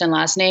my first and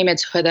last name.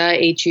 It's Huda,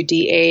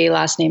 Huda,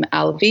 last name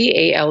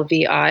Alvi,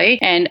 Alvi.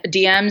 And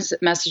DMs,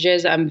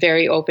 messages, I'm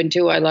very open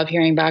to. I love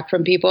hearing back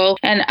from people.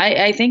 And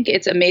I think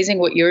it's amazing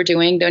what you're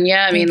doing,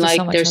 Dunya. I mean,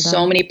 like there's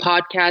so many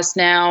podcasts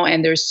now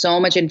and there's so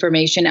much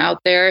information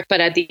out there.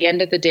 But at the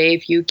end of the day,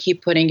 if you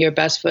keep putting your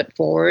best foot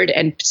forward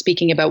and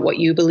speaking about what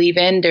you believe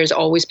in, there's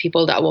always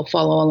people that will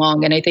follow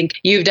along. And I think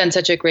you've done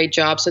such a great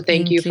job. So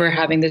thank you for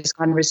having this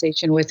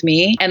conversation with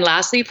me. And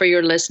lastly, for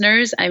your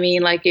listeners, I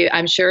mean, like,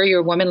 I'm sure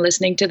you're a woman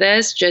listening to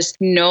this, just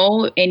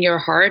know in your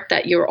heart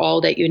that you're all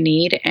that you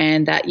need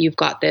and that you've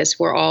got this.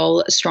 We're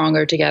all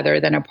stronger together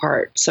than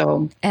apart.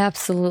 So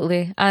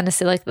absolutely.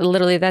 Honestly, like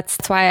literally, that's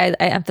why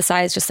I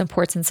emphasize just the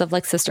importance of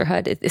like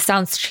sisterhood. It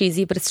sounds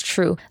cheesy, but it's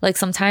true. Like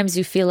sometimes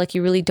you feel like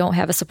you really don't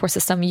have a support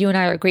system. You and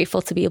I are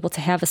grateful to be able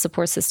to have a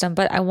support system,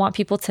 but I want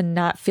people to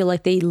not feel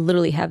like they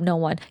literally have no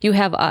one. You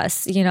have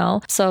us, you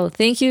know? So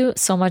thank you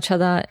so much,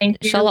 Huda.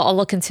 Inshallah,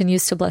 Allah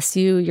continues to bless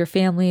you, your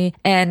family,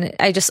 and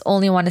I just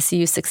only want to see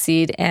you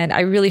succeed. And I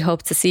really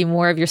hope to see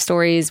more of your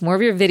stories, more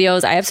of your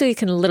videos. I absolutely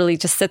can literally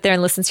just sit there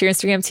and listen to your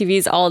Instagram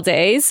TVs all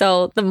day.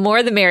 So the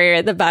more the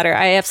merrier, the better.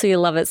 I absolutely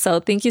love it. So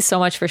thank you so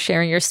much for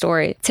sharing your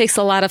story. It takes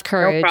a lot of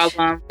courage. No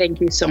problem. Thank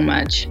you so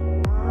much.